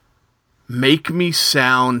was make me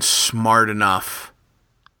sound smart enough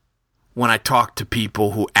when I talk to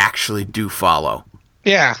people who actually do follow.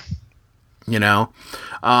 Yeah. You know?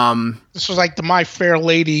 This was like the My Fair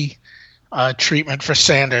Lady treatment for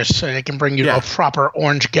Sanders, so they can bring you to a proper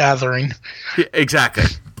orange gathering. Yeah, exactly.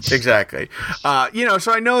 You know,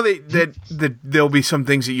 so I know that there'll be some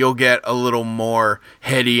things that you'll get a little more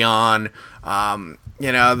heady on.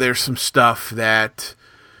 You know, there's some stuff that,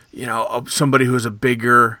 you know, somebody who's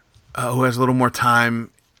who has a little more time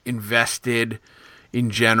invested in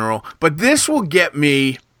general. But this will get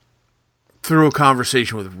me through a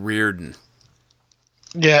conversation with Reardon.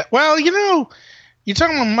 Yeah, well, you know, you're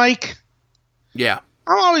talking about Mike. Yeah.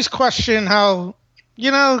 I'll always question how, you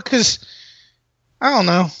know, because, I don't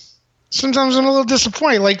know, sometimes I'm a little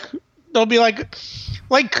disappointed. Like, they'll be like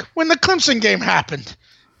when the Clemson game happened,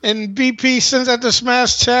 and BP sends out this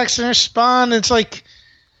mass text and respond, it's like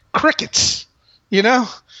crickets, you know?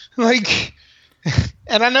 Like,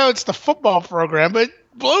 and I know it's the football program, but it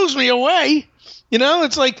blows me away. You know,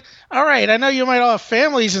 it's like, all right, I know you might all have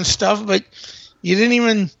families and stuff, but you didn't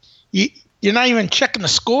even, you're not even checking the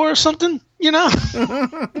score or something, you know?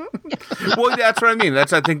 Well, that's what I mean. I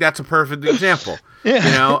think that's a perfect example, you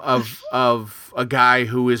know, of a guy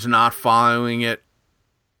who is not following it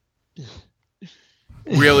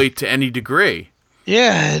really to any degree.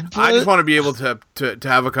 Yeah. I just want to be able to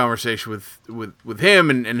have a conversation with him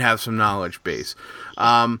and have some knowledge base.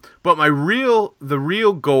 But the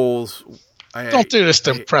real goals. Don't do this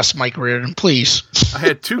to impress Mike Reardon, please. I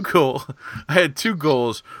had two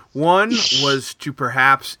goals. One was to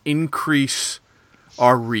perhaps increase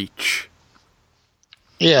our reach.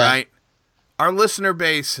 Yeah. Right? Our listener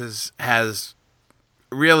base has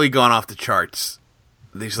really gone off the charts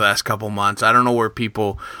these last couple months. I don't know where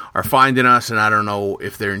people are finding us, and I don't know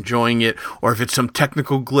if they're enjoying it or if it's some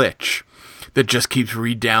technical glitch that just keeps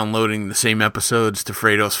re-downloading the same episodes to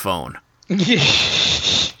Fredo's phone.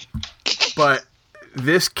 But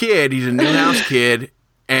this kid, he's a Newhouse kid,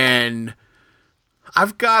 and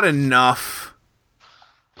I've got enough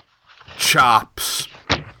chops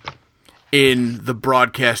in the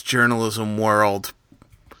broadcast journalism world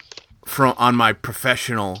in my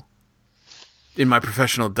professional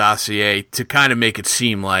dossier to kind of make it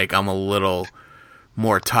seem like I'm a little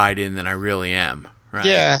more tied in than I really am, right?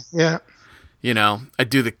 Yeah. You know, I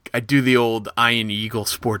do the old Iron Eagle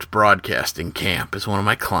sports broadcasting camp as one of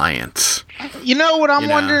my clients. You know what I'm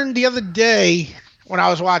wondering the other day when I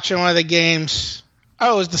was watching one of the games?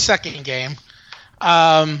 Oh, it was the second game.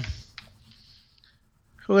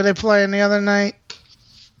 Who were they playing the other night?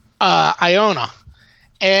 Iona.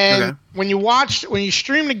 And when you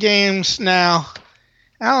stream the games now,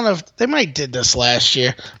 I don't know if they might did this last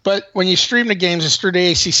year, but when you stream the games, it's through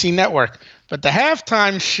the ACC network. But the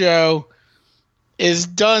halftime show is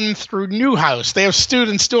done through Newhouse. They have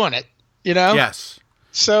students doing it, you know? Yes.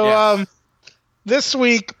 So this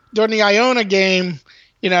week during the Iona game,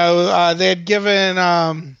 you know, they had given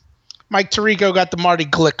Mike Tirico got the Marty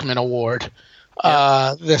Glickman Award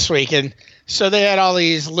this week. And so they had all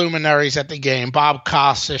these luminaries at the game, Bob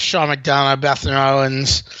Costas, Sean McDonough, Bethany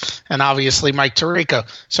Owens, and obviously Mike Tirico.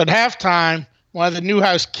 So at halftime, one of the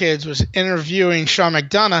Newhouse kids was interviewing Sean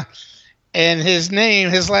McDonough, and his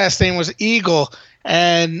last name was Eagle.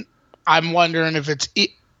 And I'm wondering if it's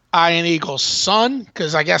Iron Eagle's son,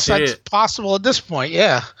 because I guess that's possible at this point.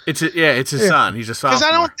 Yeah, it's his son. He's a sophomore. Because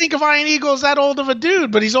I don't think of Iron Eagle's that old of a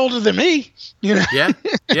dude, but he's older than me. You know? Yeah,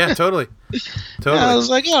 totally. I was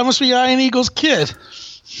like, it must be Iron Eagle's kid.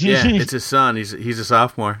 Yeah, it's his son. He's a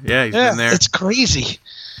sophomore. Yeah, he's been there. It's crazy.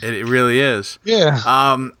 It really is.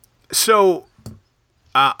 Yeah. So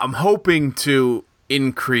I'm hoping to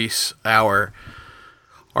increase our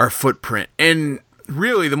footprint. And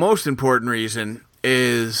really, the most important reason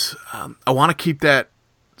is I want to keep that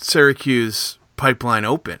Syracuse pipeline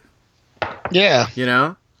open. Yeah. You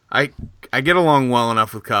know, I get along well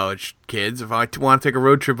enough with college kids. If I want to take a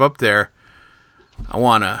road trip up there, I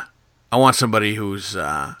want somebody who's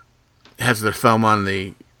has their thumb on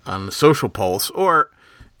the social pulse, or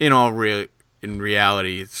in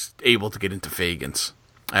reality, it's able to get into Fagans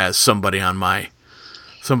as somebody on my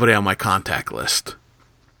contact list.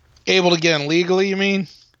 Able to get in legally, you mean?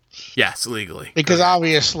 Yes, legally. Because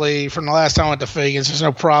obviously, from the last time I went to Fagans, there's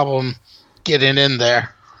no problem getting in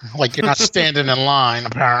there. Like, you're not standing in line,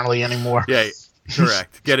 apparently, anymore. Yeah,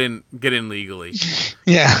 correct. Get in legally.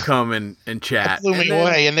 Yeah. Come and chat. It blew me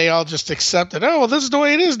away, and they all just accepted, oh, well, this is the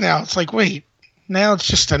way it is now. It's like, wait, now it's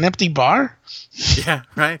just an empty bar? Yeah,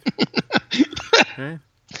 right. Right.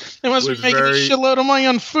 They must be making a shitload of money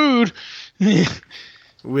on food.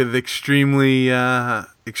 With extremely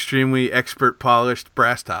expert polished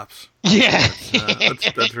brass tops. Yeah.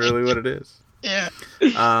 That's really what it is. Yeah.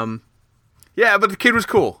 Yeah, but the kid was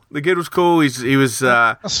cool. He was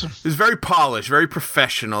Awesome. He was very polished, very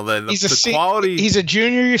professional. The quality. He's a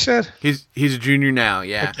junior, you said? He's a junior now.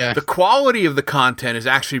 Yeah. Okay. The quality of the content is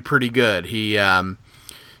actually pretty good. He's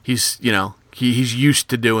used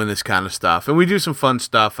to doing this kind of stuff, and we do some fun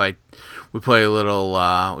stuff. We play a little.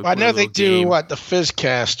 I know they do the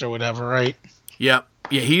Fizzcast or whatever, right? Yep.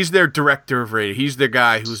 Yeah, he's their director of radio. He's the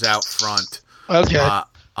guy who's out front. Okay.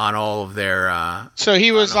 On all of their. So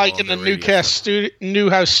he was like in the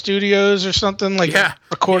Newhouse Studios or something, like a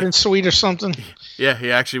recording suite or something. Yeah,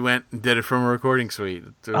 he actually went and did it from a recording suite.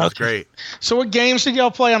 It was great. So what games did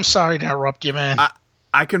y'all play? I'm sorry to interrupt you, man.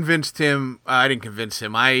 I convinced him. I didn't convince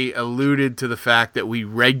him. I alluded to the fact that we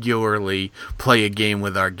regularly play a game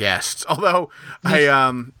with our guests. Although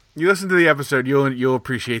you listen to the episode, you'll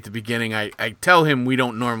appreciate the beginning. I tell him we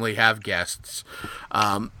don't normally have guests,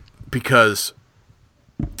 because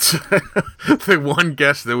the one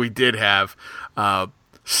guest that we did have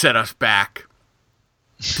set us back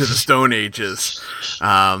to the Stone Ages.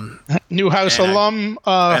 Newhouse alum.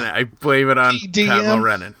 And I blame it on DM? Pat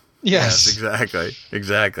Mulrennan. Yes,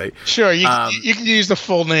 exactly. Sure, you can use the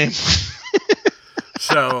full name.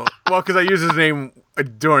 So, because I use his name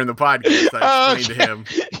during the podcast, I explained to him.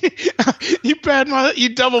 You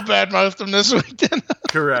double badmouthed him this week, then.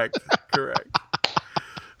 Correct.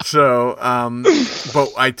 So, but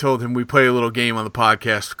I told him we play a little game on the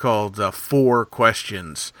podcast called 4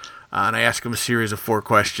 Questions. And I ask him a series of 4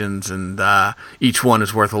 questions, and each one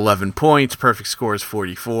is worth 11 points. Perfect score is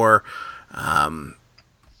 44.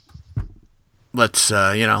 You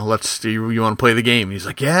want to play the game? He's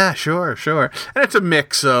like, yeah, sure. And it's a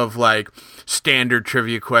mix of like standard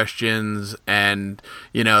trivia questions and,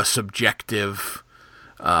 subjective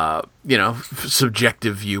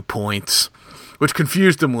viewpoints, which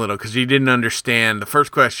confused him a little because he didn't understand. The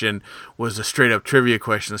first question was a straight up trivia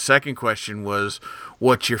question. The second question was,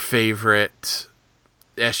 what's your favorite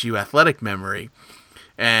SU athletic memory?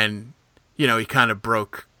 And, he kind of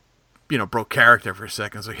broke character for a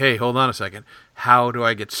second. It's like, hey, hold on a second. How do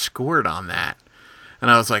I get scored on that? And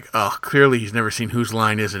I was like, oh, clearly he's never seen Whose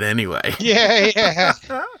Line Is It Anyway? Yeah.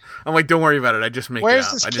 I'm like, don't worry about it. I just make Where's it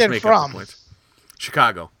up. this I just kid make from? up the points.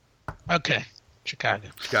 Chicago. Okay.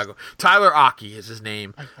 Chicago. Tyler Aki is his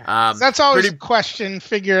name. Okay. That's always a question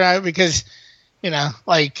figure out because,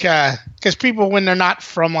 because people, when they're not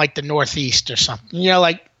from like the Northeast or something,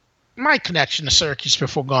 like my connection to Syracuse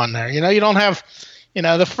before going there, you don't have,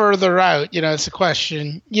 the further out, it's a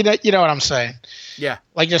question, you know what I'm saying? Yeah.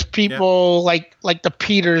 Like just people like the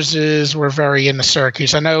Peterses were very into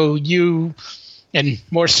Syracuse. I know you and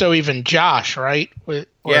more so even Josh, right?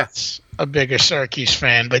 Was a bigger Syracuse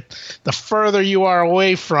fan, but the further you are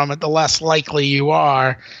away from it, the less likely you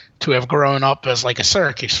are to have grown up as like a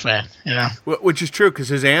Syracuse fan, Which is true, because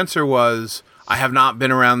his answer was, I have not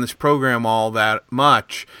been around this program all that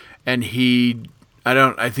much, and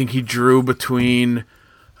I think he drew between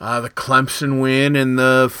the Clemson win and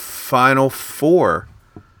the Final Four.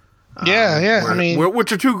 Which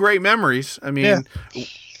are 2 great memories.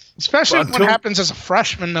 Especially what happens as a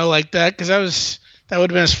freshman, though, like that, because that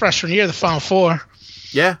would have been his freshman year, the Final Four.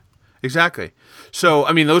 Yeah, exactly. So,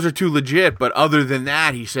 those are 2 legit, but other than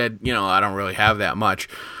that, he said, I don't really have that much.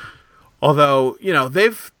 Although,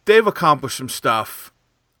 they've accomplished some stuff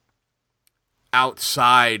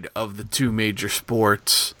outside of the 2 major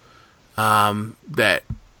sports that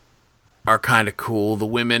are kind of cool. The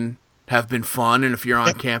women have been fun, and if you're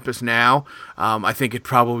on campus now, I think it'd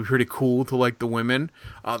probably be pretty cool to like the women.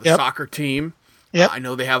 The soccer team Yep. I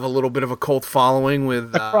know they have a little bit of a cult following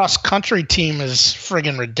with the cross country team is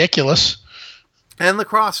friggin' ridiculous. And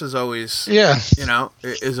lacrosse is always,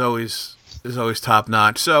 is always top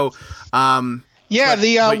notch. So, when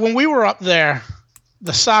we were up there,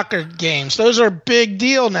 the soccer games, those are a big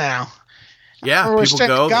deal now. Yeah, people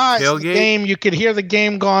go the tailgate. The game, you could hear the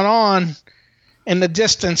game going on in the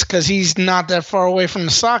distance because he's not that far away from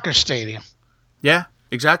the soccer stadium. Yeah,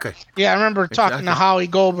 exactly. Yeah, I remember talking to Howie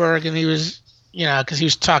Goldberg, and he was, because he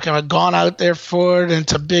was talking about going out there for it, and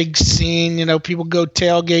it's a big scene. People go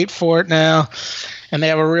tailgate for it now, and they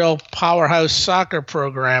have a real powerhouse soccer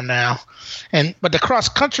program now. But the cross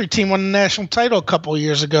country team won the national title a couple of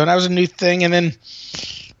years ago, and that was a new thing. And then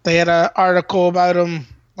they had an article about them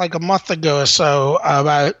like a month ago or so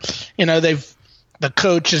about, the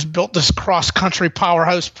coach has built this cross country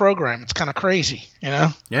powerhouse program. It's kind of crazy,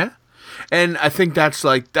 Yeah. And I think that's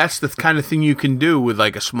the kind of thing you can do with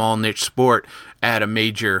like a small niche sport at a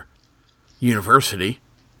major university.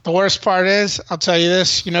 The worst part is, I'll tell you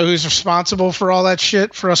this, who's responsible for all that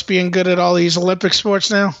shit, for us being good at all these Olympic sports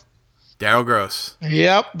now? Darryl Gross.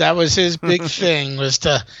 Yep, that was his big thing, was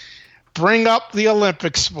to bring up the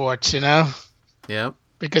Olympic sports, Yep.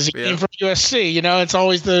 Because he came from USC, it's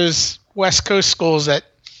always those West Coast schools that,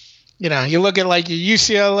 you look at like your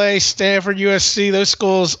UCLA, Stanford, USC, those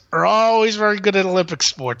schools are always very good at Olympic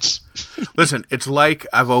sports. Listen, it's like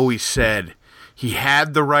I've always said, he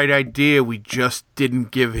had the right idea, we just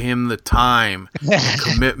didn't give him the time, the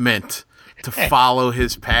commitment to follow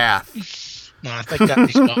his path. No, I think that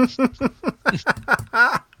he's gone.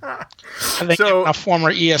 I think a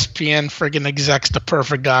former ESPN friggin' exec's the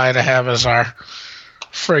perfect guy to have as our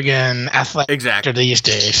friggin' athletic director these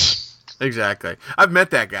days. Exactly. I've met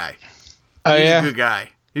that guy. Oh, He's a good guy.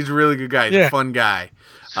 He's a really good guy. He's a fun guy.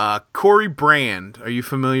 Corey Brand. Are you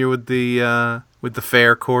familiar with the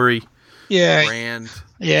fair, Corey? Yeah. Brand.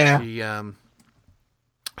 Yeah.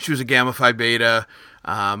 She was a Gamma Phi Beta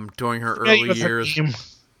during her early years.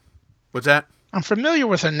 What's that? I'm familiar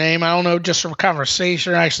with her name. I don't know just from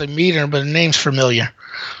conversation or actually meet her, but the name's familiar.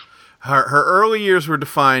 Her early years were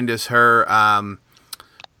defined as her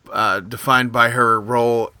defined by her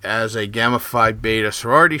role as a Gamma Phi Beta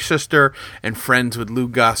sorority sister and friends with Lou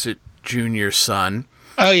Gossett Jr.'s son.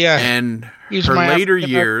 Oh yeah, and her later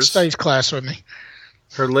years studies class with me.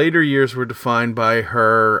 Her later years were defined by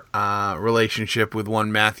her relationship with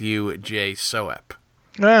one Matthew J. Soap.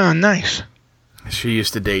 Oh, nice. She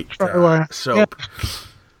used to date Soap.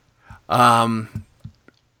 Yeah.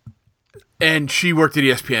 And she worked at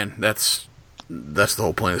ESPN. That's the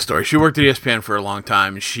whole point of the story. She worked at ESPN for a long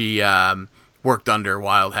time. She worked under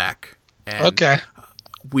Wild Hack. And okay.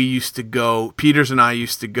 We used to go, Peters and I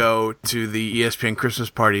used to go to the ESPN Christmas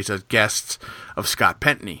parties as guests of Scott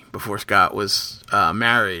Pentney before Scott was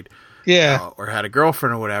married. Yeah. Or had a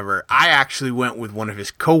girlfriend or whatever. I actually went with one of his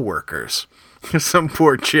coworkers. Some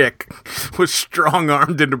poor chick was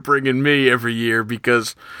strong-armed into bringing me every year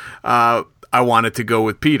because I wanted to go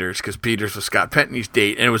with Peters because Peters was Scott Pentney's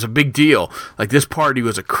date, and it was a big deal. Like, this party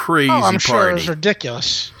was a crazy party. Oh, I'm sure it was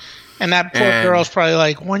ridiculous. And that poor girl's probably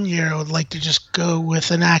like, one year I would like to just go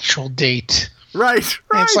with an actual date. Right.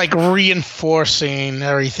 And it's like reinforcing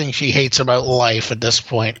everything she hates about life at this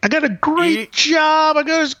point. I got a great job. I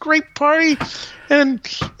got this great party. And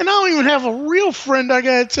I don't even have a real friend I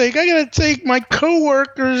got to take. I got to take my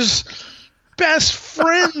coworker's best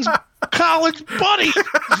friend's college buddy.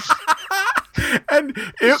 And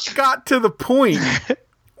it got to the point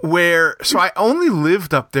where, so I only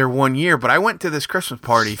lived up there 1 year, but I went to this Christmas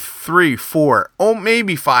party 3, 4,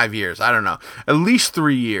 maybe 5 years. I don't know. At least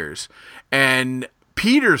 3 years. And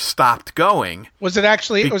Peter stopped going. Was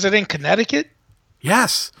it in Connecticut?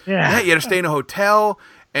 Yes. Yeah, you had to stay in a hotel,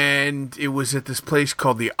 and it was at this place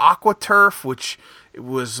called the AquaTurf, which it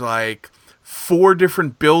was like 4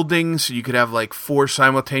 different buildings, so you could have like 4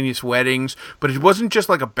 simultaneous weddings, but it wasn't just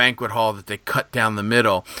like a banquet hall that they cut down the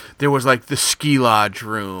middle. There was like the ski lodge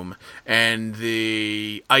room and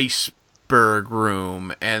the iceberg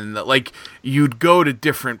room, and like you'd go to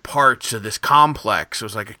different parts of this complex. It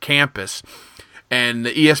was like a campus, and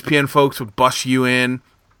the ESPN folks would bus you in.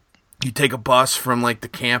 You take a bus from like the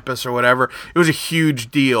campus or whatever. It was a huge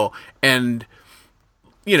deal, and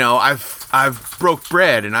I've broke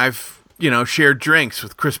bread and I've shared drinks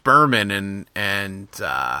with Chris Berman and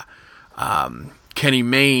Kenny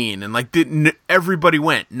Mayne, and like everybody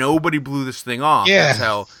went. Nobody blew this thing off. Yeah. That's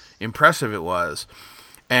how impressive it was.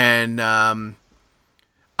 And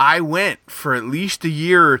I went for at least a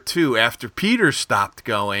year or two after Peter stopped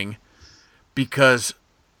going because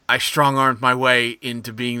I strong-armed my way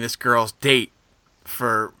into being this girl's date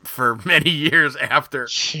for many years after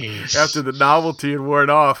the novelty had worn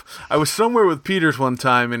off. I was somewhere with Peters one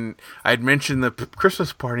time, and I had mentioned the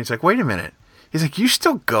Christmas party. He's like, "Wait a minute." He's like, "You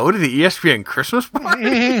still go to the ESPN Christmas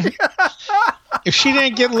party?" If she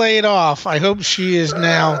didn't get laid off, I hope she is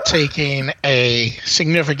now taking a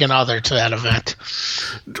significant other to that event.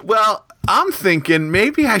 Well, I'm thinking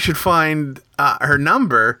maybe I should find her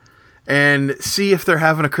number and see if they're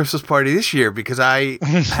having a Christmas party this year, because I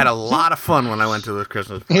had a lot of fun when I went to the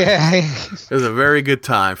Christmas party. Yeah. It was a very good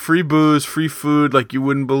time. Free booze, free food like you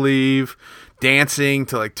wouldn't believe, dancing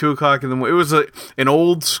till like 2 o'clock in the morning. It was an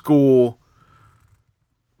old school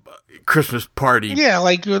Christmas party. Yeah,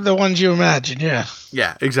 like the ones you imagine, yeah.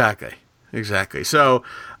 Yeah, exactly. So,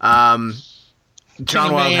 John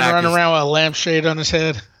Wildhack running around with a lampshade on his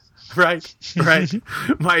head. Right.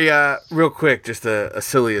 My real quick, just a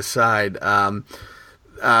silly aside.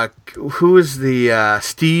 Who is the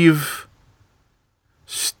Steve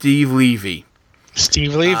Levy?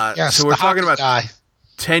 Steve Levy. Yes. So we're talking about guy.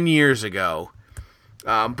 10 years ago,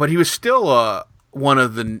 but he was still one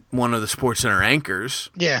of the SportsCenter anchors.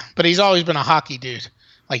 Yeah, but he's always been a hockey dude.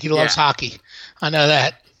 Like, he loves hockey. I know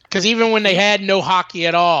that, because even when they had no hockey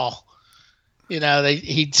at all, he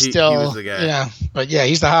was the guy. Yeah, but yeah,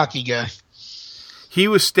 he's the hockey guy. He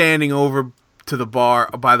was standing over to the bar,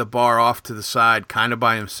 by the bar off to the side, kind of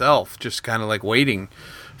by himself, just kind of like waiting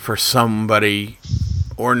for somebody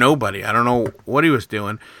or nobody. I don't know what he was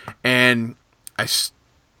doing. And I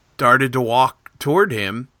started to walk toward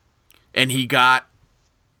him, and he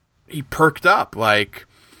perked up. Like,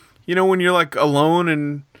 when you're like alone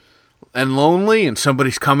and lonely and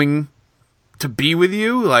somebody's coming to be with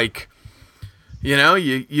you, like,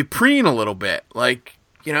 you preen a little bit, like,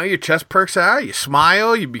 your chest perks out, you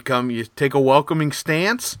smile, you take a welcoming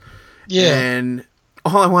stance. Yeah. And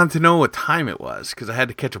all I wanted to know what time it was, because I had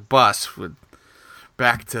to catch a bus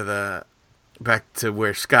back to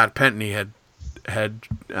where Scott Pentney had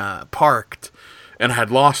parked, and I had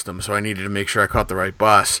lost him, so I needed to make sure I caught the right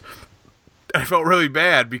bus. I felt really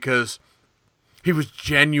bad because he was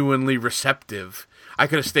genuinely receptive. I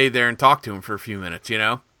could have stayed there and talked to him for a few minutes,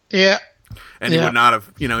 Yeah. And he would not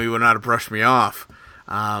have brushed me off.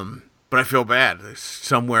 But I feel bad.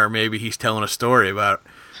 Somewhere maybe he's telling a story about.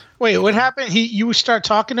 Wait, what happened? You start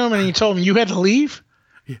talking to him and you told him you had to leave?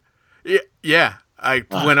 Yeah. I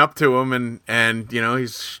went up to him and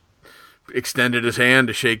he's extended his hand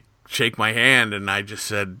to shake my hand, and I just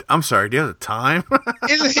said, "I'm sorry, do you have the time?"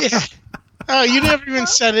 Oh, you never even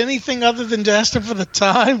said anything other than to ask him for the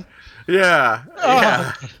time? Yeah. Oh.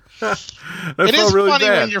 Yeah. It is really funny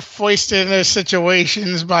when you're foisted in those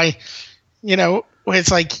situations by, where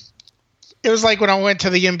it's like, it was like when I went to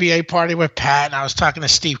the NBA party with Pat and I was talking to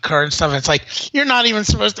Steve Kerr and stuff. It's like, you're not even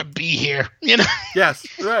supposed to be here, Yes,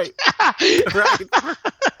 right.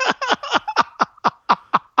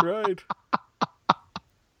 Right.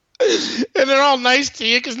 And they're all nice to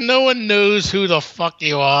you because no one knows who the fuck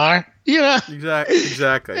you are.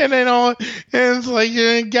 Exactly. And and it's like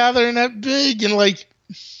you're gathering that big and like.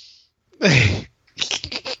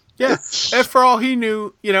 Yeah, and for all he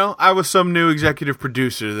knew, I was some new executive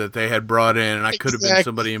producer that they had brought in, and I could have been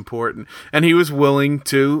somebody important. And he was willing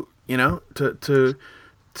to, to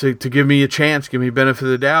give me a chance, give me benefit of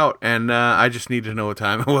the doubt, and I just needed to know what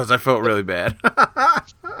time it was. I felt really bad.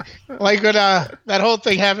 Like when that whole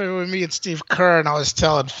thing happened with me and Steve Kerr, and I was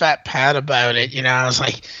telling Fat Pat about it.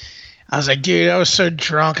 I was like, dude, I was so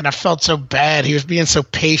drunk and I felt so bad. He was being so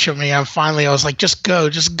patient with me. And finally, I was like, just go.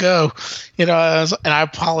 And I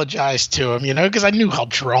apologized to him, because I knew how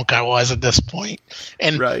drunk I was at this point.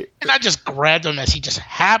 And I just grabbed him as he just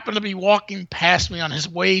happened to be walking past me on his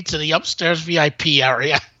way to the upstairs VIP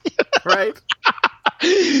area. Right.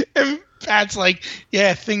 And Pat's like,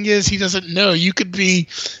 yeah, thing is, he doesn't know. You could be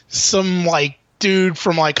some like dude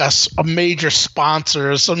from like a major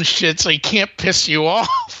sponsor or some shit, so he can't piss you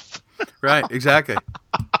off. Right, exactly.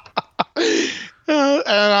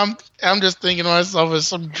 And I'm just thinking to myself as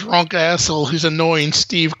some drunk asshole who's annoying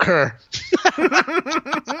Steve Kerr.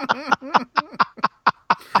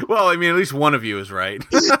 Well, I mean, at least one of you is right.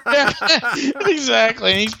 Yeah,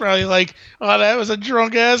 exactly. And he's probably like, "Oh, that was a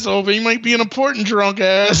drunk asshole, but he might be an important drunk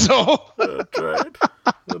asshole." That's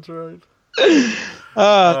right.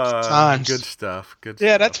 Times. Good stuff.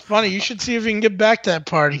 Yeah, that's funny. You should see if you can get back to that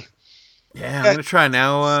party. Yeah, I'm gonna try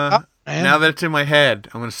now. Now that it's in my head,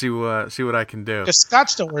 I'm gonna see what I can do. Because Scott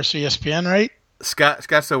still works for ESPN, right?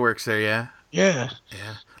 Scott still works there, yeah. Yeah.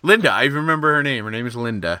 Linda, I remember her name. Her name is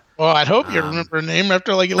Linda. Well, I'd hope you remember her name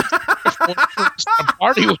after like a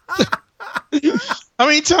party with her. How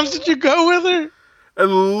many times did you go with her? At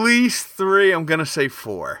least 3. I'm gonna say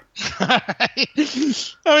 4. I mean,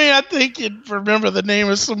 I think you'd remember the name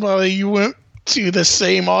of somebody you went to the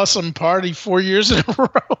same awesome party 4 years in a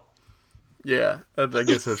row. Yeah, I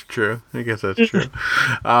guess that's true. They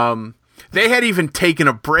had even taken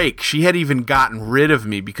a break. She had even gotten rid of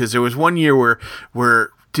me because there was one year where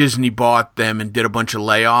Disney bought them and did a bunch of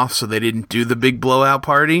layoffs, so they didn't do the big blowout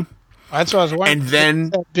party. That's what I was wondering. And then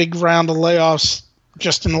that big round of layoffs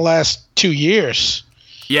just in the last 2 years.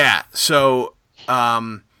 Yeah, so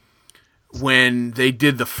when they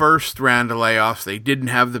did the first round of layoffs, they didn't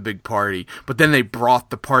have the big party, but then they brought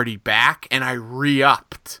the party back, and I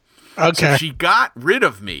re-upped. Okay. So she got rid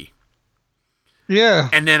of me. Yeah.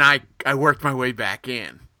 And then I worked my way back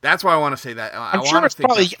in. That's why I want to say that. I'm sure it's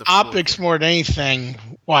probably optics more than anything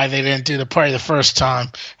why they didn't do the party the first time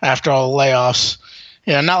after all the layoffs.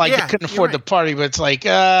 Yeah, not like they couldn't afford the party, but it's like,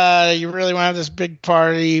 you really want to have this big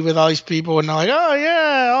party with all these people, and they're like, oh,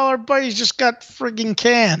 yeah, all our buddies just got friggin'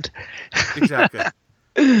 canned. Exactly.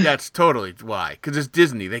 That's totally why. Because it's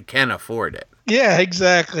Disney. They can afford it. Yeah,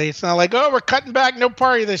 exactly. It's not like, oh, we're cutting back, no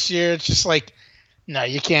party this year. It's just like, no,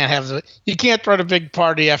 you can't throw the big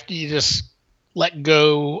party after you just let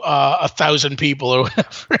go 1,000 people or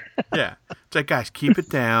whatever. Yeah. It's like, guys, keep it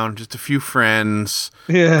down. Just a few friends.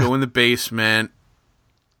 Yeah. Go in the basement.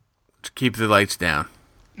 Just keep the lights down.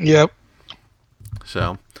 Yep.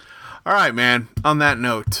 So, all right, man. On that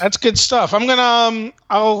note. That's good stuff. I'm going to,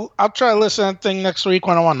 I'll try to listen to that thing next week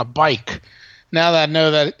when I'm on the bike. Now that I know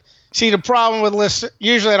that, see, the problem with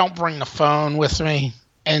usually I don't bring the phone with me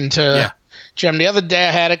into Jim. The other day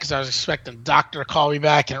I had it because I was expecting the doctor to call me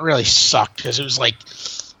back, and it really sucked because it was like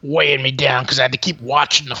weighing me down because I had to keep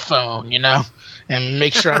watching the phone, and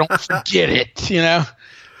make sure I don't forget it,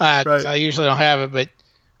 Right. I usually don't have it, but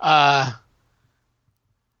I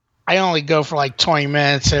only go for like 20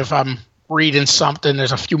 minutes. If I'm reading something,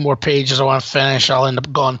 there's a few more pages I want to finish, I'll end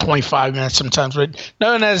up going 25 minutes sometimes. But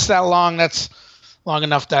knowing that it's that long, that's long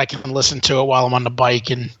enough that I can listen to it while I'm on the bike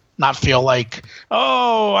and not feel like,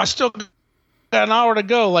 oh, I still got an hour to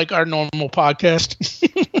go like our normal podcast.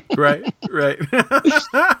 Right.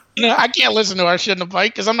 I can't listen to our shit on the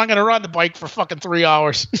bike because I'm not going to ride the bike for fucking 3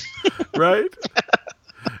 hours. Right.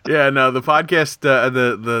 Yeah, no, the podcast,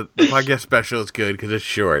 the podcast special is good because it's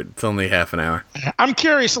short. It's only half an hour. I'm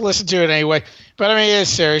curious to listen to it anyway, but I mean, it is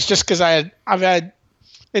serious just because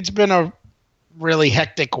it's been a really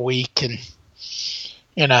hectic week, and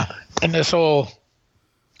and this whole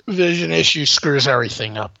vision issue screws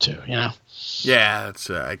everything up too, Yeah, that's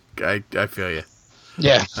I feel you.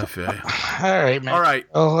 Yeah, I feel you. All right, man. All right.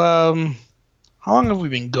 Well, how long have we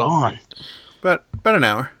been gone? About an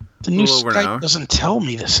hour. The new Skype doesn't tell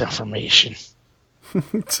me this information.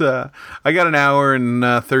 It's I got an hour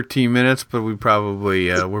and 13 minutes, but we probably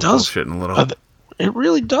we're bullshitting a little. It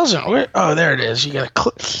really doesn't. There it is. You got to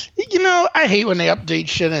click. I hate when they update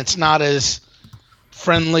shit and it's not as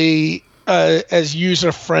friendly, as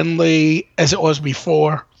user friendly as it was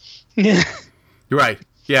before. You're right.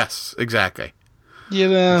 Yes, exactly.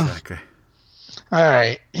 Exactly. All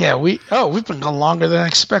right. Yeah, we've been going longer than I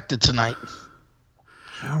expected tonight.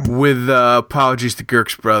 With apologies to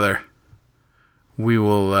Girk's brother, we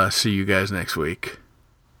will see you guys next week.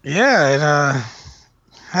 Yeah, and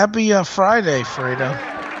happy Friday, Fredo.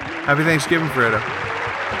 Happy Thanksgiving, Fredo.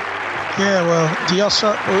 Yeah, well, do y'all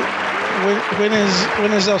when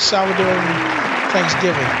is El Salvador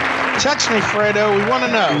Thanksgiving? Text me, Fredo. We want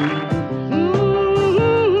to know.